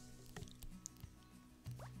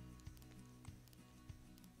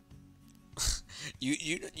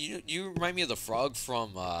 You remind me of the frog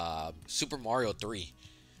from Super Mario 3.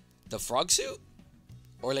 The frog suit?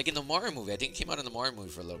 Or like in the Mario movie. I think it came out in the Mario movie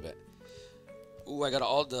for a little bit. Ooh, I got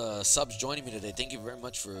all the subs joining me today. Thank you very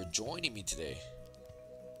much for joining me today.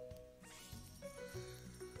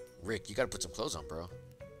 Rick, you gotta put some clothes on, bro. What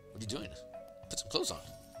are you doing? Put some clothes on.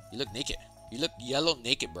 You look naked. You look yellow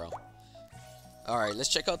naked, bro. Alright, let's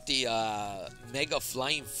check out the mega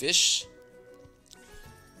flying fish.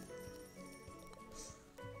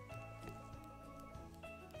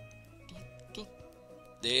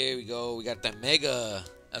 There we go. We got that mega.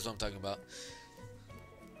 That's what I'm talking about.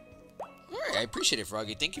 Alright, I appreciate it,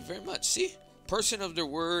 Froggy. Thank you very much. See? Person of their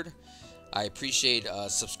word. I appreciate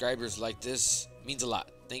subscribers like this. It means a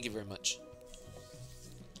lot. Thank you very much.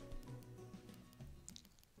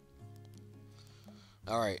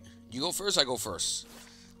 Alright. You go first, I go first.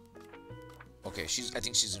 Okay, I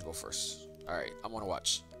think she's gonna go first. Alright, I wanna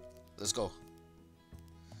watch. Let's go.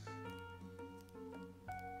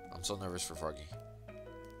 I'm so nervous for Froggy.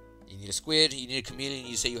 You need a squid, you need a chameleon,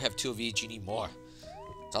 you say you have 2 of each, you need more.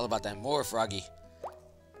 It's all about that more, Froggy.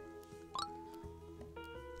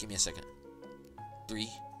 Give me a second. 3,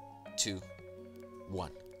 2,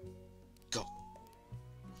 1. Go.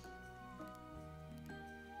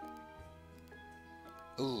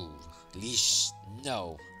 Ooh, leash.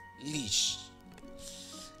 No, leash.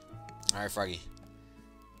 Alright, Froggy.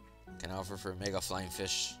 Can I offer for a mega flying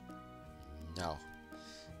fish? No.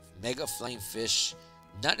 Mega flying fish.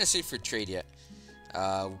 Not necessarily for trade yet.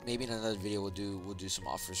 Maybe in another video we'll do some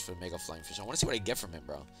offers for mega flying fish. I want to see what I get from him,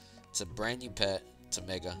 bro. It's a brand new pet. It's a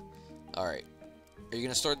mega. All right. Are you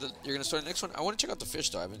gonna start the next one? I want to check out the fish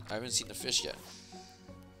though. I haven't seen the fish yet.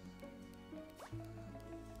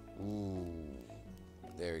 Ooh.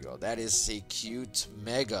 There we go. That is a cute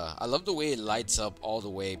mega. I love the way it lights up all the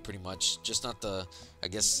way, pretty much. Just not the, I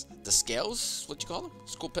guess, the scales. What you call them?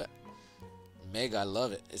 It's a cool pet. Mega. I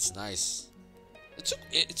love it. It's nice.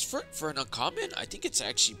 It's for an uncommon. I think it's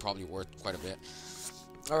actually probably worth quite a bit.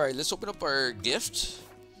 All right, let's open up our gift.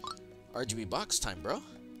 RGB box time, bro.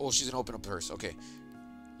 Oh, she's gonna open up hers. Okay.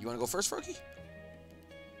 You wanna go first, Froggy?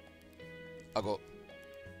 I'll go.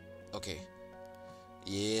 Okay.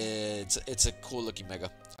 Yeah, it's a cool looking mega.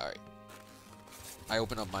 All right. I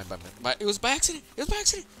opened up mine by it was by accident. It was by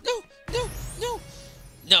accident.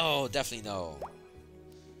 No, definitely no.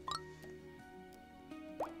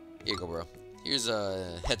 Here you go, bro. Here's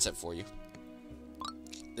a headset for you.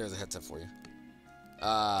 There's a headset for you.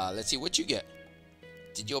 Let's see what you get.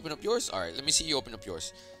 Did you open up yours? All right, let me see you open up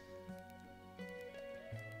yours.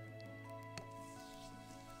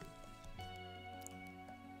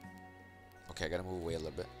 Okay, I gotta move away a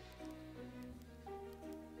little bit.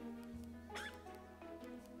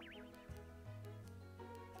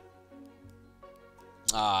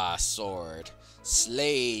 Ah, sword.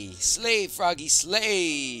 Slay. Slay, Froggy,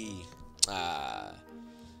 slay. Ah.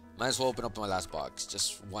 Might as well open up my last box.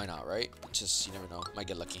 Just, why not, right? Just, you never know. Might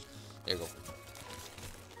get lucky. There you go.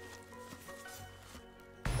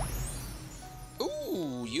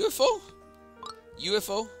 Ooh, UFO?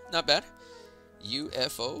 UFO, not bad.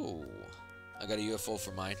 UFO. I got a UFO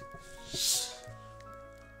for mine.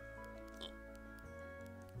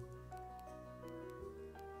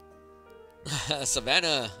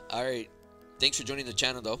 Savannah, alright. Thanks for joining the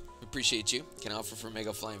channel, though. Appreciate you. Can offer for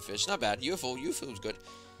mega flying fish. Not bad. UFO is good.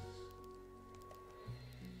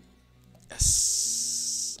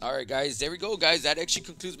 Yes. Alright, guys. There we go, guys. That actually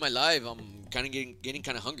concludes my live. I'm kind of getting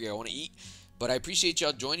kind of hungry. I want to eat. But I appreciate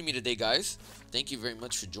y'all joining me today, guys. Thank you very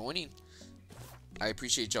much for joining. I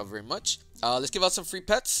appreciate y'all very much. Let's give out some free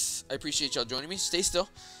pets. I appreciate y'all joining me. Stay still.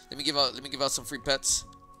 Let me give out some free pets.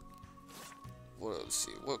 Well, let's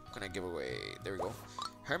see. What can I give away? There we go.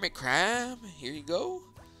 Hermit Crab. Here you go.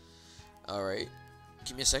 All right.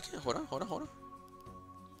 Give me a second. Hold on.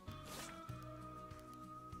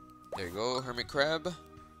 There you go. Hermit Crab.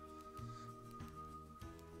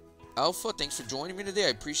 Alpha, thanks for joining me today. I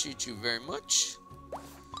appreciate you very much.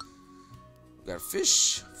 We got a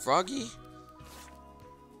fish. Froggy.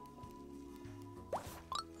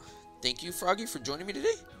 Thank you, Froggy, for joining me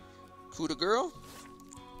today. Kuda girl.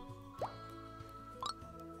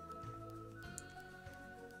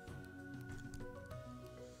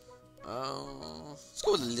 Let's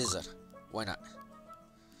go with the lizard. Why not?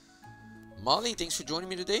 Molly, thanks for joining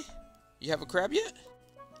me today. You have a crab yet?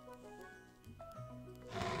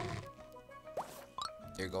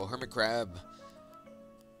 There you go, Hermit Crab.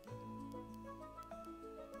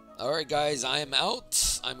 Alright, guys, I am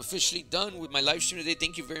out. I'm officially done with my live stream today.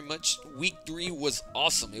 Thank you very much. Week 3 was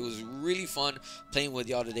awesome. It was really fun playing with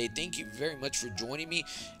y'all today. Thank you very much for joining me.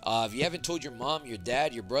 If you haven't told your mom, your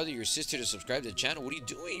dad, your brother, your sister to subscribe to the channel, what are you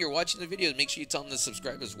doing? You're watching the videos. Make sure you tell them to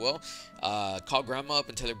subscribe as well. Call grandma up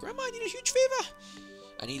and tell her, Grandma, I need a huge favor.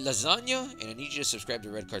 I need lasagna, and I need you to subscribe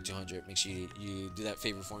to Red Card 200. Make sure you do that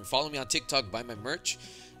favor for me. Follow me on TikTok. Buy my merch.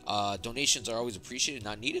 Donations are always appreciated.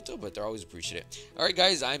 Not needed, though, but they're always appreciated. All right,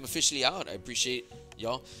 guys, I'm officially out. I appreciate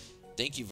y'all. Thank you.